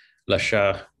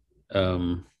Lachat.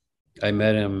 I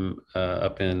met him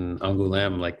up in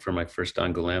Angoulême, like for my first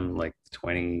Angoulême, like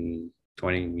 20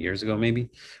 years ago, maybe,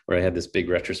 where I had this big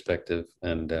retrospective,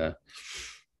 and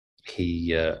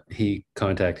he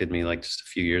contacted me like just a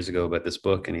few years ago about this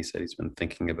book, and he said he's been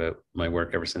thinking about my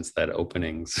work ever since that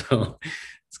opening. So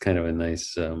it's kind of a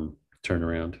nice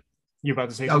turnaround. You're about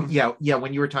to say something? Yeah.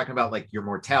 When you were talking about like your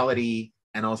mortality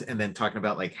and then talking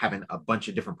about like having a bunch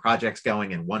of different projects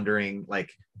going and wondering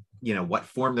like, you know, what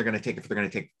form they're going to take, if they're going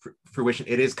to take fruition.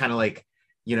 It is kind of like,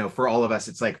 you know, for all of us,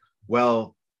 it's like,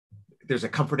 well, there's a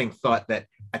comforting thought that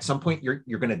at some point you're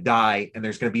going to die and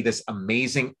there's going to be this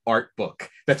amazing art book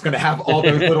that's going to have all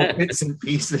those little bits and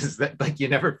pieces that like you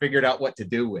never figured out what to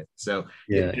do with. So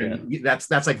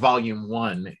that's like volume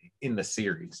 1 in the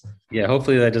series. Yeah,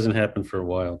 hopefully that doesn't happen for a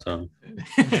while, Tom.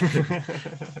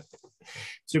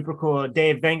 Super cool.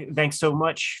 Dave, thanks so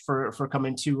much for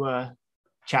coming to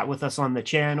chat with us on the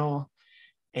channel.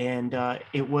 And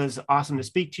it was awesome to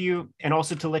speak to you, and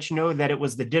also to let you know that it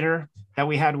was the dinner that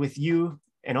we had with you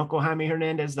and Uncle Jaime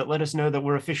Hernandez that let us know that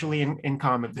we're officially in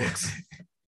comic books.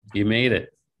 You made it.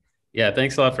 Yeah,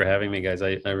 thanks a lot for having me, guys.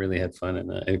 I really had fun,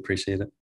 and I appreciate it.